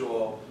as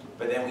usual.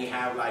 But then we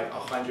have like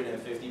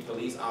 150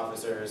 police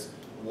officers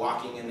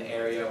walking in the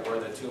area where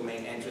the two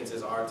main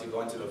entrances are to go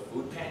into the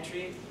food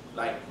pantry.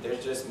 Like,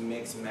 there's just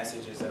mixed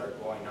messages that are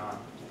going on.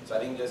 So I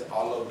think just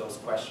all of those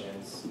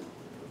questions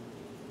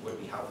would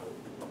be helpful.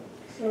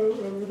 So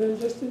then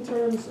just in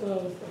terms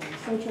of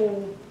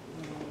central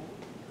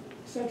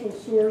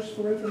source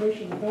for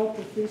information about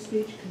the Free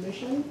Speech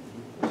Commission,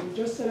 we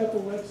just set up a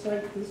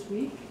website this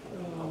week.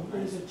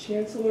 It is at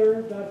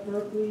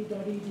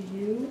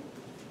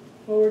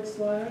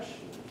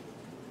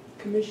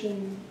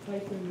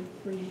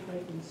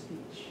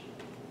chancellor.berkeley.edu/commission-free-speech.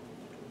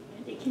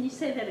 Andy, can you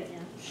say that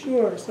again?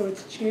 Sure. So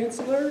it's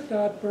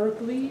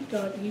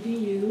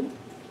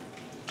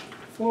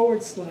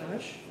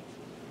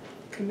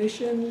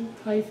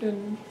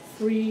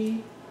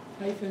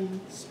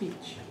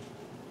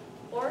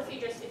Or if you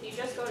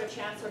just go to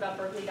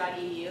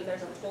chancellor.berkeley.edu,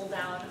 there's a pull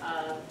down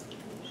of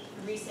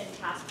recent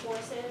task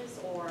forces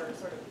or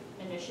sort of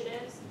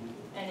initiatives,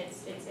 and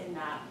it's in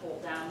that pull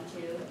down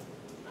too.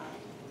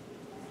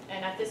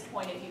 And at this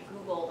point, if you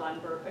Googled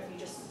if you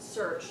just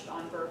searched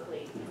on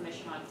Berkeley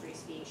Commission on Free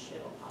Speech,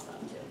 it'll pop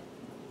up too.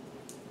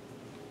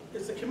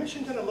 Is the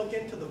commission going to look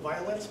into the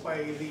violence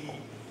by the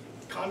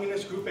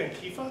communist group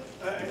Antifa?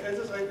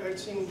 I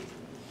seem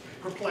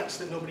perplexed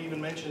that nobody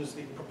even mentions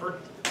the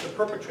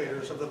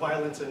perpetrators of the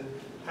violence and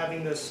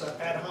having this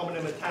ad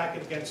hominem attack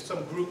against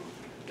some group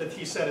that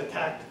he said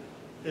attacked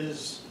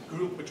his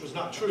group, which was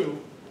not true.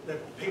 The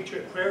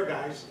Patriot Prayer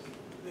guys,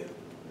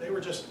 they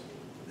were just,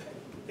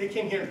 they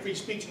came here in free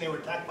speech and they were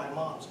attacked by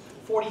mobs.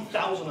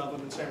 40,000 of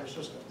them in San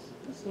Francisco.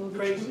 So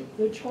Crazy.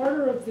 the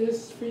charter of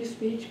this Free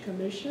Speech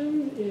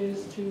Commission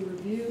is to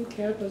review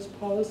campus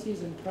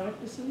policies and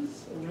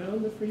practices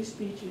around the free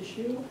speech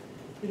issue.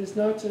 It is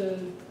not to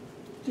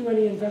do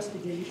any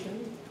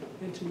investigation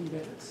into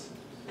events.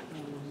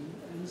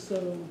 And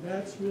so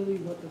that's really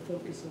what the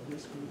focus of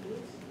this group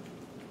is.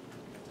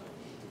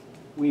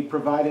 We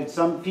provided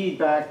some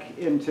feedback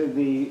into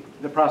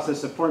the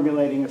process of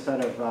formulating a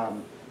set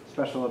of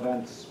special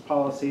events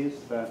policies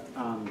that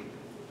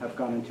have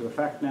gone into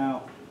effect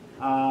now.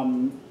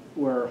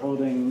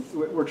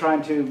 We're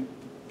trying to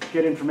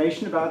get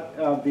information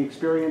about the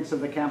experience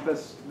of the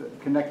campus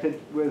connected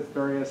with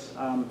various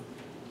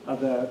of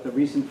the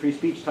recent free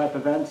speech type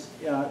events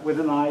with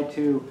an eye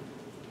to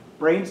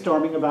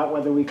brainstorming about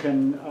whether we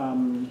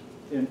can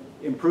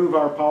improve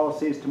our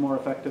policies to more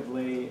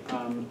effectively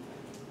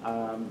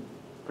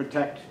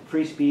protect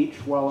free speech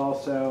while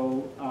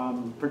also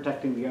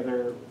protecting the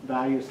other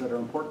values that are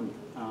important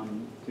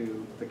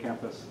to the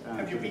campus.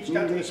 Have you reached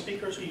out to the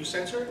speakers who you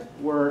censored?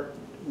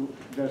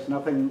 There's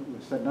nothing,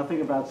 we've said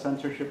nothing about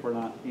censorship. We're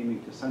not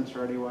aiming to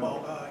censor anyone.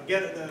 Well,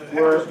 get it.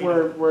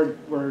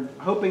 We're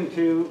hoping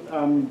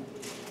to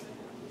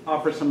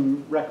offer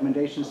some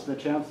recommendations to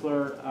the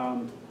Chancellor.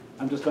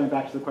 I'm just going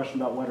back to the question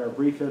about what our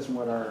brief is and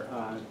what our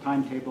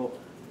timetable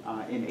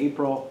in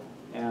April.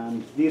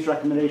 And these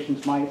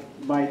recommendations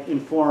might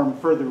inform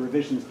further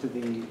revisions to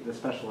the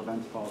special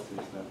events policies.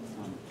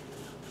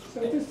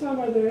 So at this time,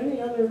 are there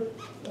any other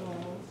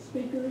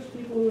speakers,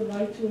 people who would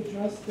like to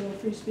address the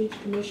Free Speech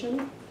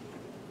Commission?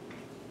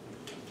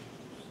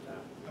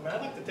 I mean,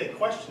 I'd like to take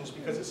questions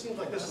because it seems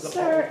like this is a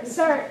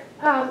Sir,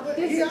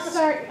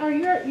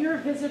 you're a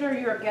visitor,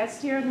 you're a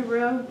guest here in the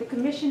room. The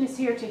commission is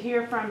here to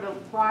hear from the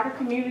broader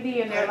community,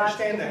 and there are lots of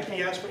different things.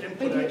 He asked for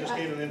input, I just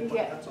gave him input,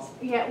 that's all.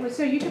 Yeah, well,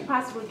 so you could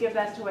possibly give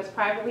that to us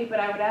privately, but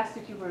I would ask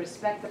that you would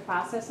respect the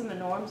process and the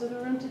norms of the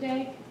room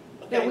today.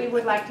 That we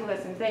would like to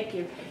listen. Thank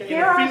you. Okay,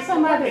 there are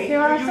some other you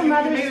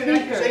made an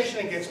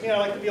accusation against me, and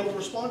I'd like to be able to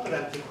respond to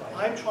that.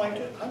 I'm trying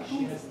to.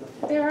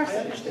 There are.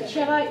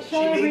 Shall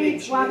I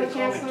read while the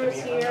Chancellor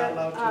is here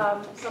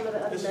some of the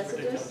other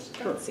messages?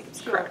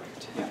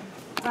 Correct.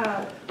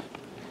 Yeah.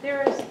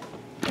 There is,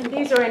 and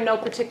these are in no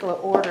particular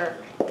order.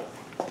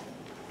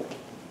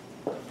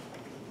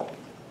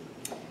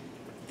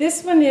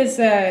 This one is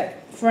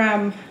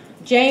from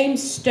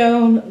James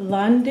Stone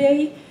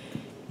Lundy.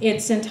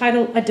 It's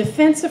entitled, A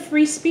Defense of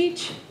Free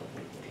Speech.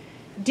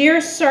 Dear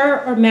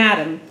Sir or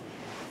Madam,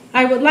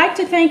 I would like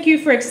to thank you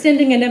for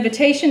extending an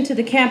invitation to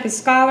the campus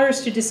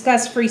scholars to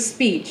discuss free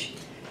speech.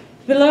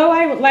 Below,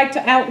 I would like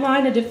to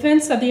outline a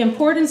defense of the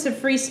importance of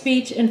free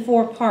speech in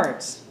 4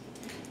 parts.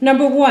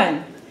 Number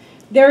 1,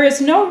 there is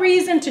no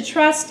reason to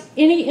trust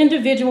any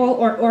individual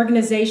or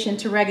organization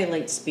to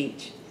regulate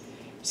speech.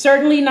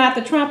 Certainly not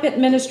the Trump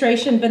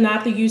administration, but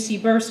not the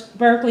UC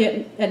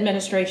Berkeley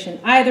administration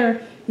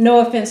either.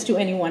 No offense to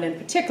anyone in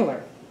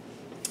particular.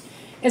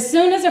 As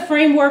soon as a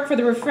framework for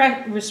the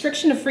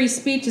restriction of free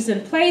speech is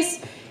in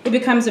place, it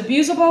becomes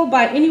abusable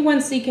by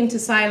anyone seeking to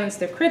silence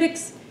their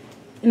critics.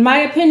 In my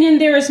opinion,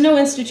 there is no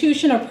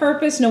institution or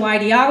purpose, no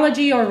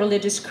ideology or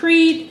religious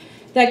creed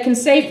that can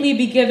safely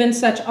be given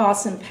such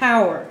awesome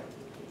power.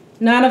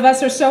 None of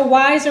us are so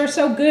wise or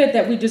so good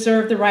that we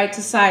deserve the right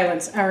to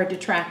silence our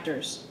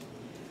detractors.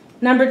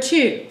 Number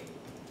 2.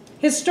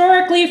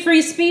 Historically,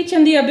 free speech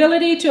and the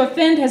ability to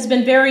offend has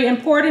been very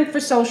important for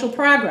social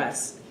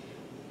progress.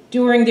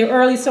 During the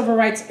early civil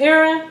rights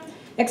era,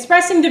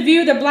 expressing the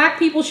view that black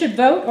people should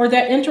vote or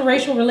that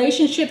interracial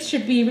relationships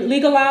should be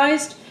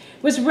legalized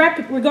was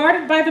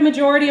regarded by the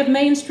majority of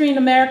mainstream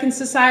American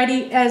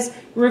society as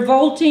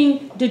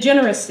revolting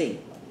degeneracy,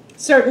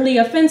 certainly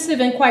offensive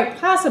and quite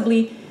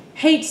possibly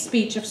hate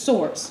speech of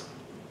sorts.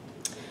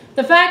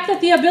 The fact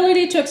that the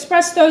ability to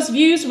express those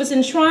views was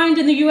enshrined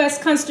in the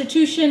U.S.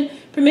 Constitution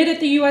permitted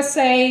the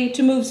USA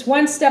to move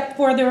one step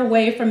further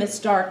away from its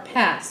dark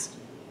past.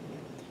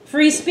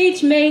 Free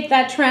speech made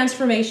that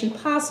transformation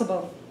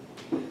possible.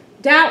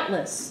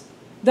 Doubtless,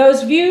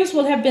 those views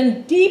will have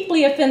been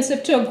deeply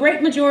offensive to a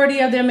great majority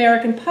of the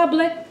American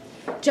public,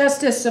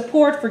 just as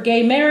support for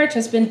gay marriage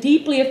has been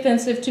deeply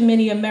offensive to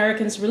many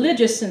Americans'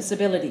 religious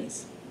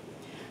sensibilities.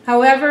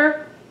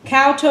 However,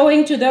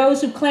 kowtowing to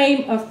those who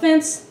claim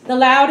offense the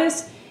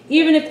loudest,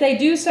 even if they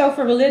do so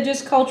for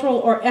religious, cultural,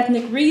 or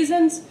ethnic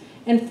reasons,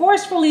 and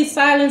forcefully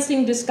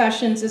silencing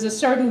discussions is a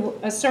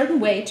certain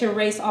way to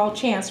erase all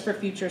chance for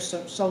future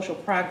social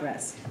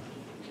progress.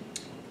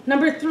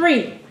 Number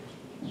 3,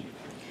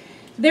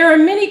 there are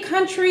many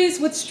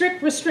countries with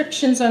strict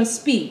restrictions on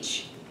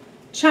speech.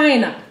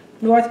 China,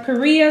 North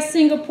Korea,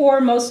 Singapore,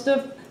 most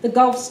of the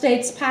Gulf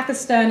states,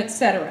 Pakistan,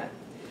 etc.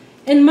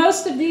 And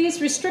most of these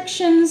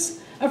restrictions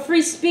of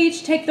free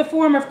speech take the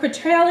form of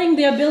curtailing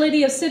the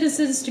ability of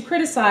citizens to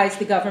criticize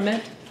the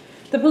government,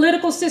 the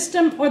political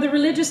system, or the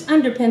religious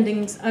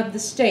underpinnings of the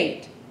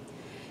state.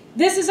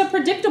 This is a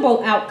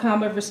predictable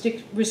outcome of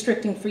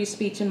restricting free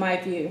speech in my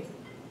view.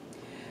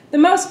 The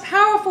most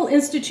powerful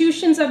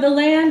institutions of the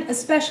land,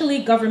 especially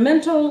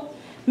governmental,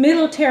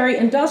 military,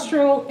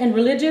 industrial, and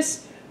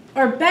religious,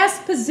 are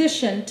best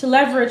positioned to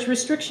leverage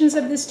restrictions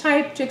of this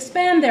type to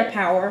expand their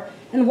power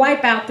and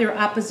wipe out their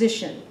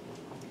opposition.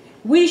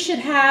 We should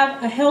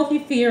have a healthy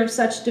fear of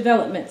such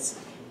developments.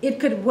 It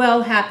could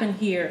well happen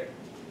here.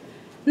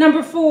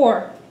 Number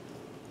 4,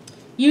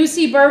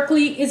 UC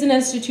Berkeley is an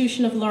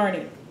institution of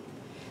learning.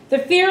 The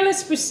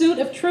fearless pursuit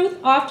of truth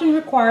often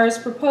requires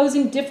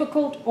proposing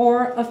difficult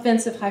or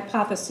offensive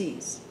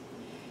hypotheses.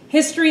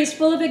 History is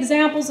full of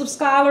examples of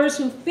scholars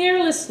who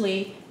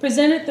fearlessly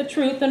presented the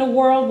truth in a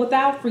world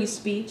without free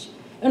speech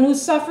and who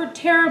suffered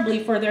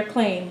terribly for their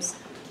claims,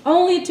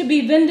 only to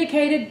be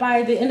vindicated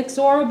by the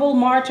inexorable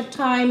march of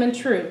time and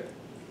truth.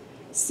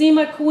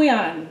 Sima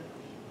Qian,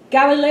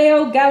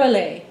 Galileo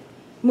Galilei,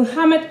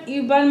 Muhammad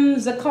ibn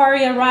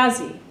Zakaria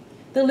Razi,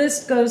 the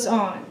list goes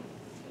on.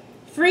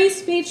 Free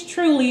speech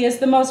truly is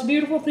the most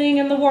beautiful thing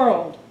in the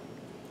world.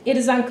 It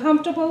is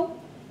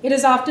uncomfortable, it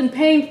is often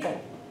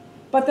painful,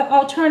 but the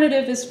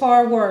alternative is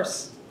far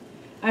worse.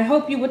 I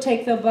hope you will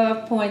take the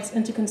above points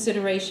into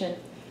consideration.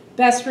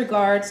 Best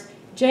regards,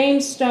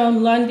 James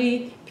Stone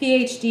Lundy,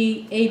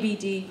 PhD,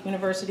 ABD,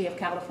 University of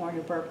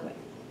California, Berkeley.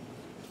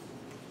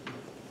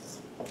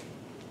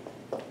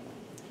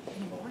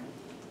 Any more?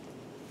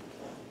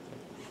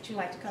 Would you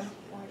like to come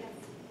forward?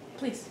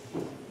 Please.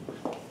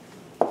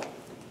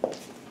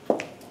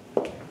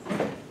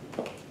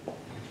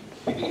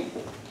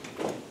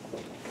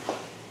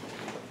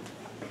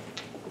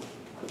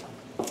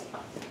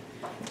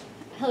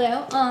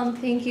 Hello,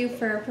 thank you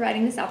for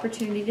providing this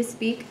opportunity to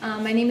speak.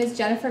 My name is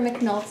Jennifer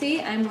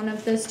McNulty. I'm one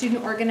of the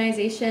student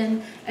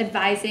organization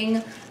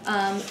advising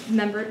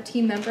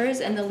team members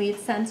in the Lead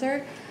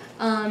Center.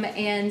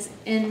 And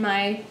in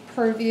my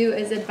purview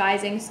is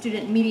advising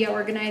student media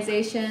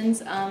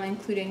organizations,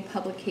 including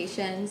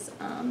publications,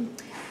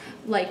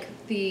 like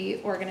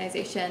the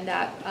organization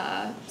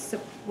that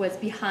was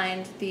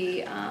behind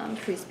the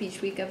Free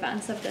Speech Week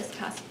events of this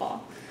past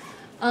fall.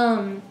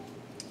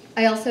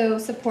 I also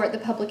support the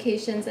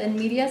Publications and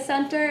Media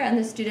Center and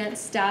the student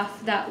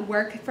staff that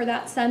work for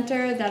that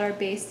center that are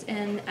based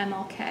in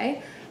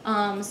MLK.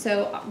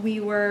 So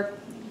we were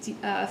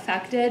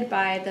affected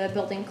by the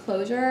building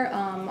closure.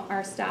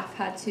 Our staff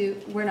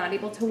were not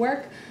able to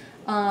work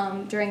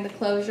during the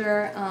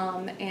closure,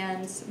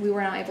 and we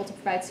were not able to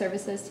provide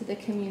services to the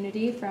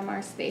community from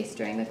our space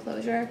during the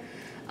closure.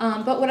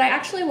 But what I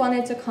actually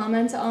wanted to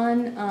comment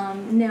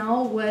on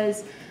now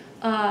was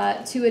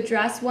to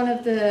address one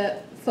of the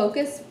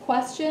focus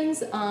questions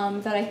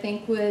that I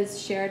think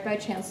was shared by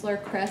Chancellor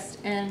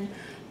Christ in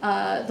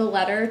the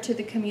letter to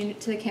the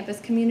campus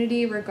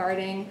community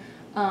regarding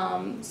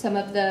some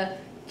of the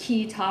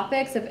key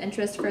topics of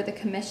interest for the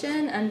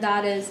commission, and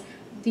that is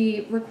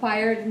the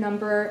required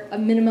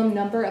minimum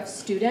number of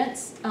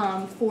students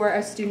for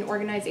a student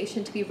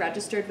organization to be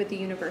registered with the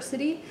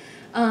university.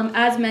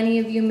 As many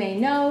of you may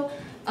know,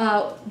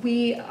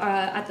 we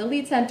at the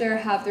Lead Center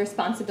have the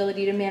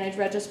responsibility to manage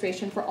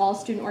registration for all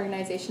student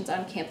organizations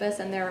on campus,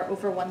 and there are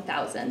over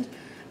 1,000.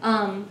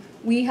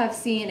 We have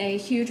seen a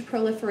huge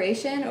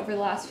proliferation over the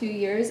last few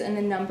years in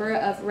the number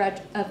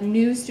of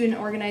new student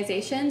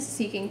organizations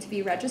seeking to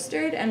be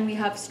registered, and we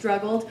have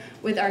struggled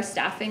with our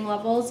staffing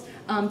levels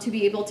to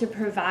be able to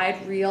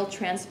provide real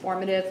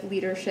transformative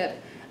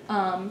leadership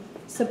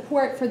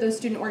support for those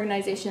student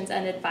organizations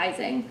and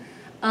advising.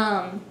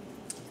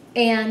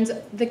 And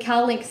the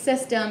CalLink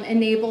system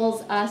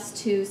enables us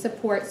to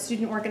support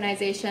student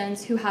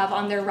organizations who have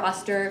on their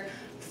roster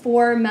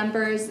 4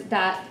 members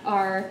that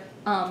are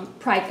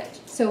private.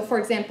 So for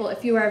example,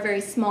 if you are a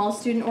very small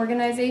student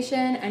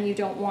organization and you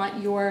don't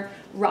want your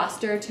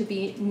roster to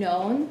be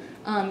known,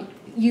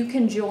 you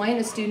can join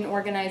a student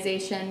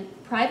organization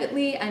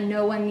privately and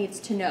no one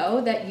needs to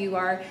know that you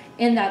are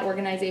in that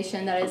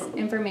organization. That is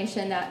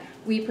information that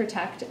we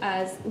protect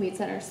as Lead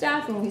Center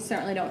staff, and we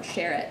certainly don't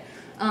share it.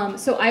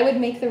 So I would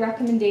make the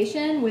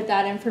recommendation with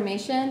that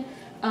information,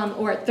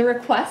 or the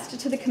request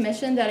to the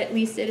commission that at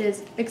least it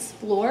is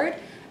explored,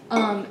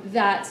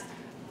 that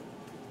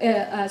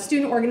a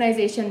student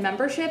organization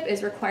membership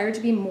is required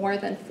to be more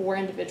than 4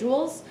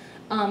 individuals.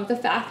 The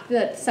fact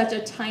that such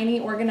a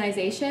tiny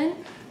organization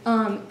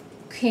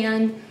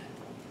can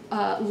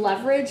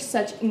leverage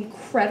such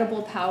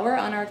incredible power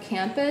on our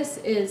campus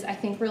is, I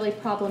think, really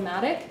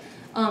problematic.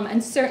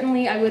 And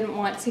certainly I wouldn't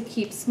want to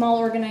keep small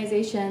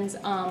organizations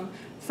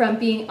from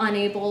being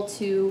unable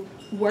to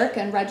work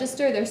and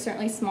register. There's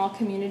certainly small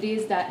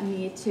communities that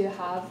need to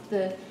have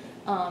the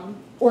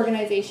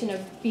organization of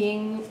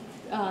being,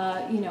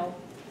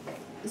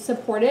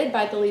 supported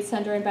by the Lead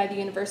Center and by the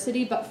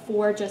university, but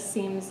 4 just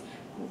seems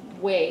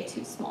way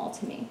too small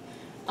to me.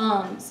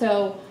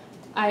 So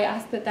I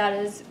ask that that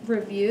is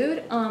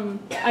reviewed.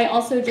 I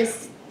also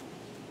just,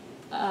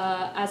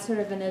 as sort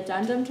of an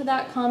addendum to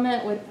that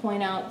comment, would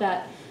point out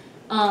that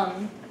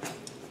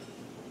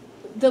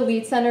the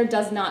Lead Center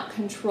does not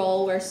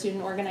control where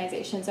student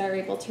organizations are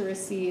able to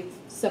receive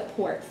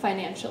support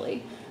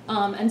financially.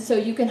 And so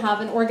you can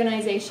have an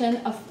organization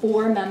of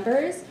 4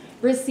 members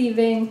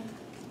receiving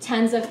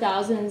tens of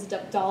thousands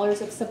of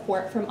dollars of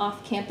support from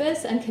off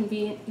campus and can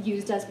be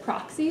used as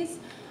proxies,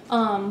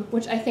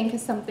 which I think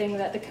is something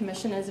that the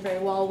commission is very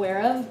well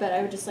aware of, but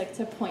I would just like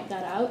to point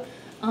that out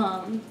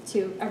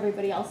to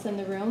everybody else in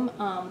the room.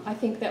 I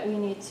think that we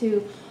need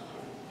to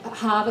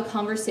have a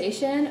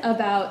conversation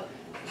about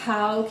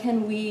how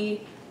can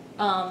we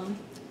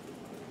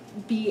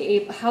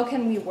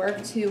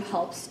work to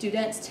help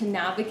students to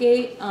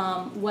navigate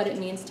what it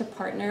means to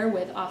partner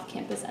with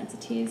off-campus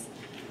entities,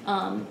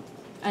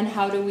 and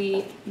how do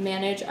we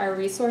manage our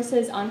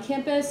resources on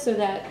campus so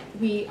that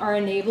we are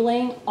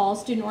enabling all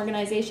student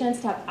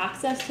organizations to have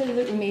access to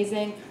the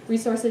amazing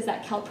resources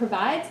that CALP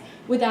provides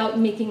without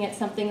making it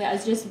something that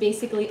is just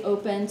basically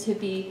open to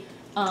be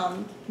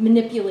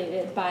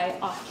manipulated by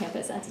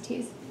off-campus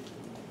entities.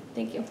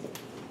 Thank you.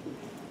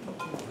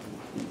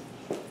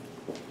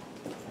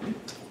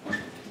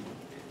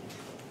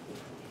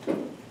 Can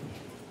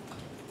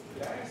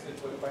I ask a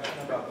quick question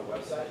about the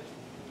website?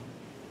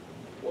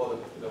 Well,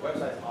 the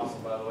website's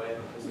awesome, by the way.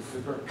 This is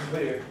super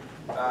clear.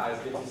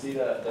 It's good to see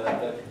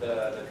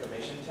the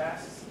commission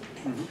tasks.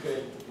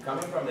 Could,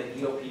 coming from the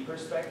EOP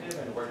perspective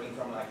and working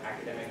from like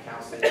academic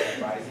counseling and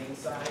advising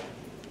side,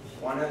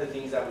 one of the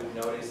things that we've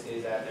noticed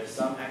is that there's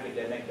some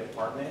academic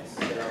departments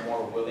that are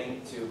more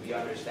willing to be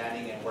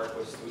understanding and work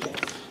with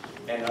students,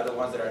 and other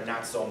ones that are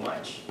not so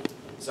much.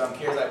 So I'm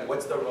curious, like,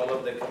 what's the role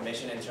of the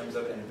commission in terms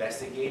of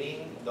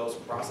investigating those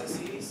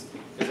processes?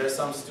 Because there's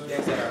some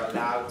students that are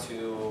allowed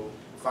to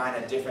find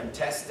a different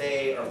test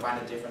day or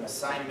find a different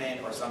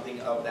assignment or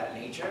something of that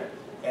nature,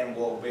 and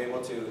will be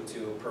able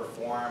to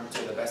perform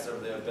to the best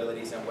of their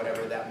abilities and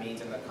whatever that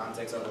means in the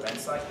context of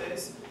events like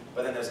this.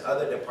 But then there's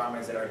other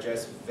departments that are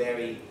just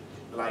very,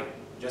 like,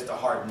 just a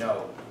hard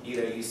no.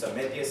 Either you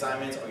submit the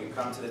assignments or you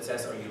come to the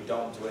test or you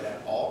don't do it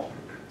at all.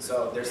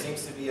 So there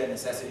seems to be a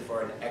necessity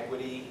for an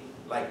equity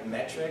like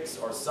metrics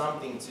or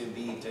something to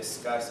be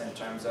discussed in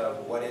terms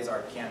of what is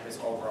our campus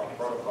overall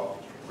protocol,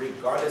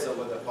 regardless of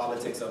what the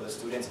politics of the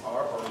students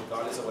are or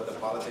regardless of what the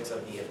politics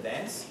of the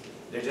events.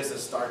 There's just a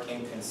stark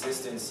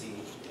inconsistency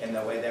in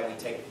the way that we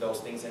take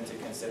those things into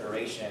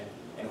consideration,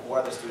 and who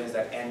are the students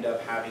that end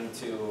up having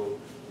to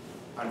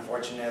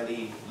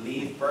unfortunately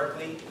leave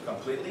Berkeley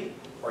completely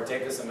or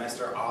take a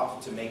semester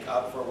off to make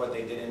up for what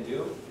they didn't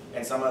do,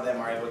 and some of them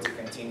are able to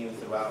continue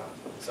throughout.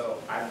 So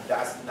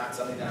that's not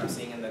something that I'm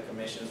seeing in the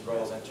commission's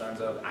roles in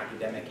terms of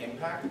academic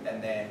impact,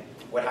 and then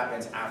what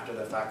happens after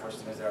the fact for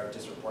students that are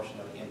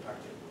disproportionately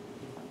impacted.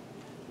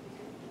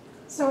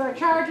 So our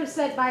charge was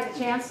set by the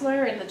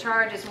chancellor, and the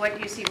charge is what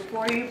you see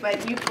before you,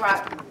 but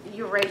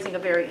you're raising a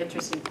very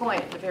interesting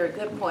point, a very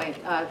good point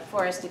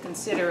for us to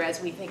consider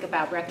as we think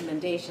about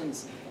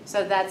recommendations.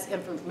 So that's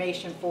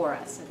information for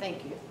us, so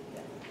thank you.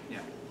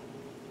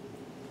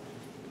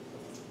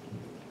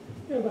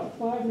 We have about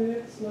 5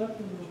 minutes left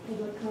in the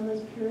public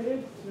comment period.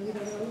 Is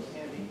there anybody else?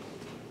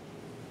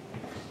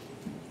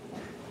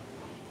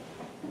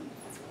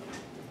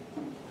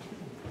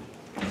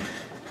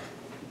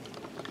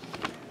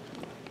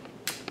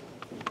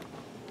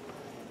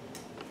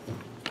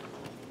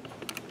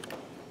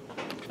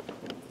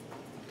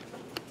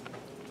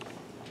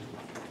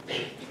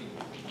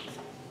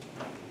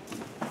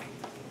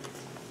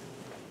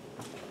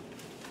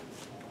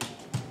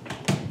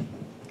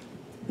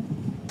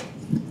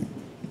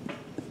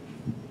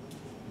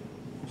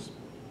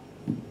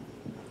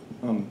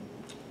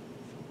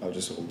 I'll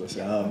just hold this.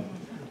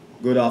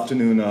 Good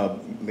afternoon,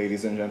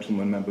 ladies and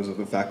gentlemen, members of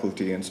the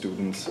faculty and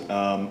students.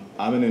 I'm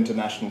an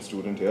international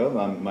student here.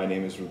 My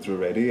name is Rudra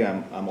Reddy.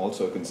 I'm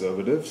also a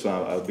conservative, so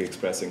I'll be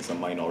expressing some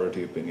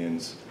minority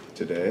opinions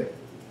today.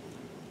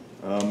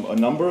 A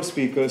number of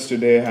speakers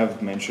today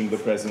have mentioned the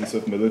presence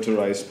of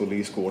militarized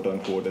police, quote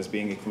unquote, as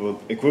being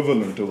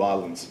equivalent to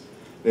violence.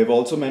 They've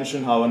also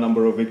mentioned how a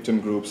number of victim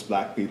groups,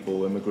 black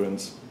people,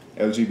 immigrants,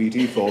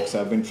 LGBT folks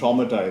have been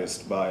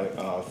traumatized by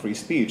free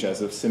speech,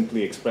 as if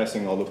simply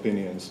expressing all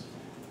opinions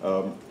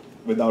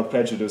without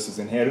prejudice is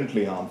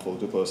inherently harmful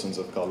to persons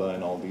of color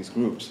and all these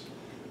groups.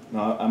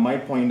 Now, I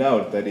might point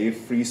out that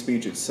if free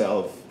speech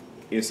itself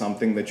is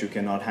something that you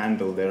cannot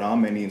handle, there are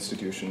many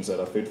institutions that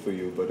are fit for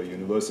you, but a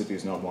university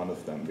is not one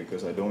of them,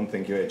 because I don't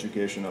think your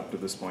education up to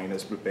this point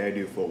has prepared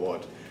you for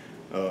what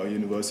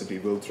university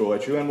will throw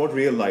at you and what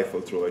real life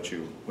will throw at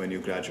you when you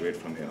graduate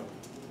from here.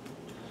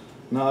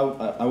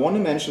 Now, I want to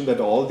mention that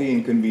all the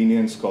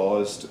inconvenience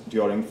caused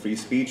during Free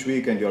Speech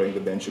Week and during the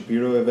Ben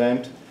Shapiro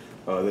event,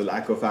 the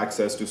lack of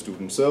access to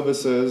student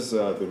services,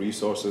 the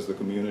resources, the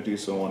community,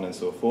 so on and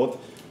so forth,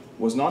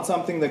 was not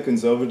something that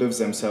conservatives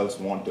themselves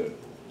wanted.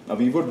 Now,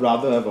 we would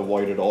rather have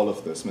avoided all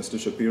of this. Mr.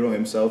 Shapiro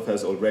himself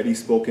has already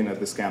spoken at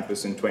this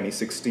campus in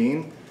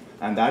 2016,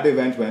 and that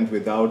event went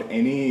without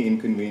any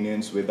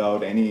inconvenience,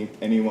 without any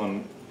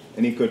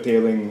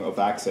curtailing of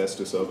access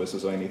to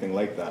services or anything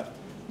like that.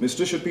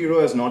 Mr.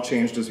 Shapiro has not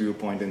changed his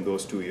viewpoint in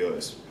those 2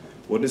 years.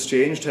 What has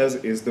changed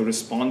is the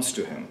response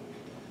to him.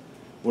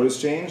 What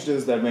has changed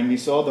is that when we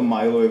saw the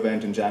Milo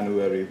event in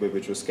January,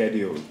 which was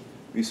scheduled,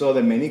 we saw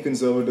that many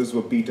conservatives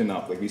were beaten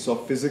up. Like we saw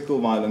physical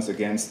violence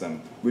against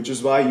them, which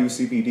is why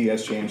UCPD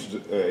has changed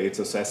its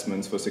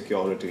assessments for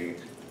security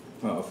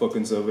for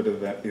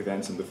conservative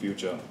events in the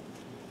future.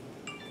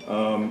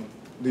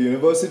 The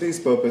university's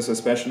purpose,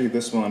 especially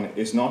this one,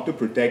 is not to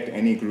protect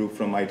any group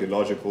from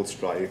ideological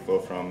strife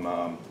or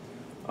from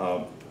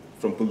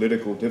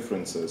political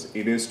differences.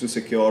 It is to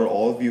secure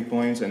all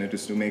viewpoints, and it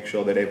is to make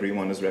sure that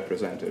everyone is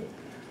represented.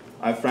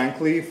 I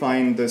frankly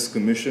find this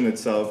commission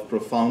itself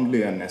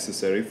profoundly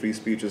unnecessary. Free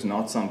speech is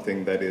not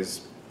something that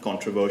is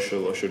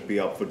controversial or should be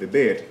up for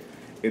debate.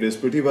 It is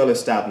pretty well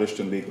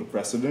established in legal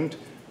precedent.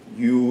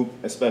 You,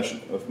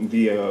 especially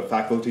the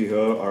faculty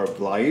here, are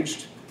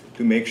obliged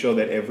to make sure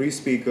that every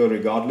speaker,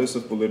 regardless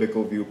of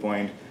political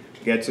viewpoint,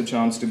 gets a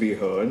chance to be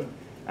heard.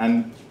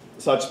 And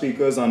such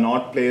speakers are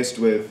not placed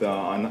with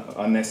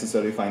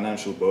unnecessary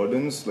financial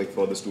burdens, like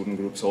for the student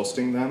groups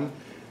hosting them.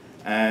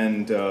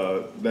 And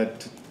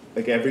that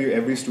like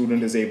every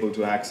student is able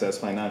to access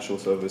financial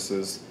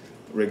services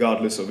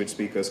regardless of which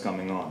speaker is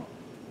coming on.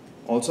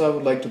 Also, I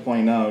would like to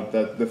point out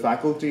that the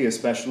faculty,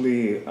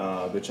 especially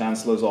the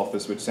Chancellor's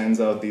office, which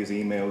sends out these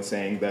emails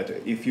saying that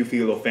if you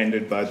feel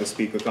offended by the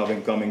speaker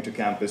coming to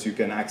campus, you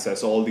can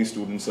access all these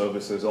student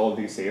services, all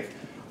these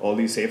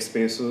safe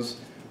spaces.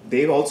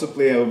 They also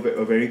play a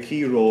very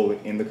key role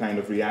in the kind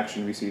of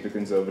reaction we see to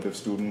conservative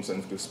students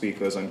and to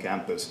speakers on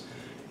campus.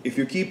 If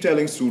you keep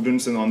telling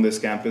students on this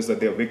campus that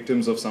they're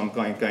victims of some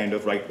kind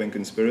of right-wing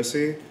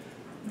conspiracy,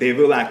 they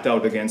will act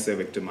out against their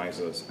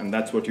victimizers. And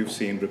that's what you've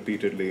seen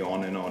repeatedly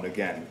on and on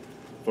again.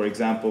 For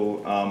example,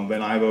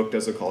 when I worked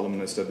as a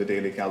columnist at the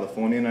Daily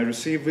Californian, I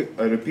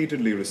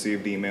repeatedly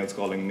received emails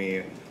calling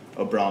me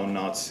a brown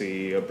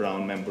Nazi, a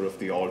brown member of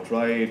the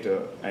alt-right,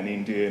 an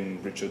Indian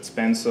Richard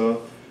Spencer.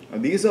 Now,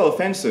 these are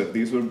offensive.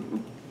 These were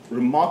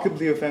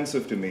remarkably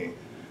offensive to me.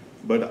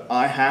 But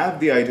I have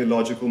the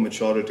ideological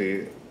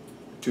maturity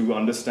to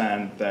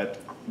understand that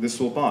this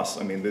will pass.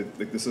 I mean,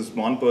 this is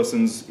one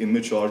person's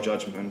immature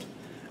judgment,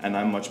 and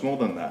I'm much more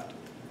than that.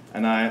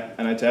 And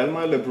I tell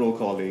my liberal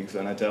colleagues,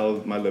 and I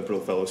tell my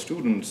liberal fellow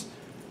students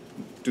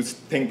to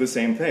think the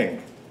same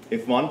thing.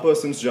 If one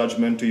person's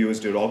judgment to you is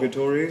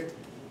derogatory,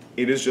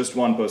 it is just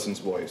one person's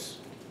voice.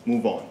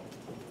 Move on.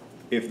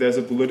 If there's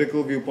a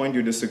political viewpoint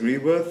you disagree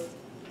with,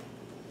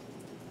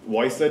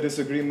 voice that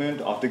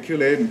disagreement,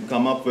 articulate,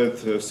 come up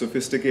with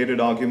sophisticated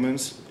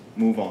arguments,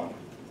 move on.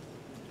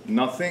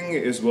 Nothing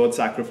is worth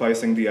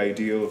sacrificing the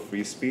ideal of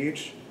free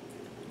speech.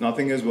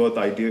 Nothing is worth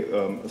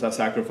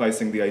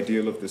sacrificing the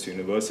ideal of this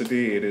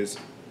university. It is,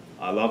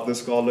 I love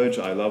this college,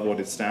 I love what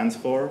it stands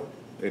for.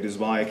 It is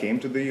why I came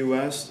to the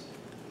US,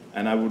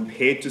 and I would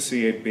hate to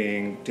see it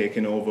being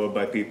taken over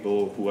by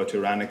people who are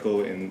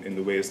tyrannical in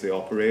the ways they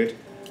operate.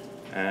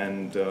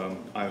 And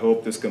I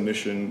hope this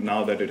commission,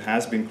 now that it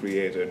has been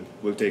created,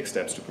 will take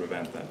steps to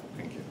prevent that.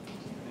 Thank you.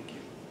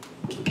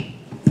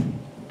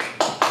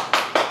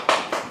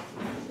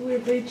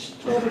 We've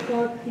reached 12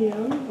 o'clock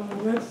p.m. I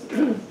want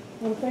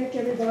to thank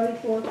everybody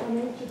for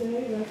coming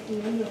today. That's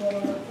the end of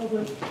our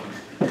public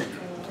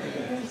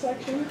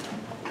section.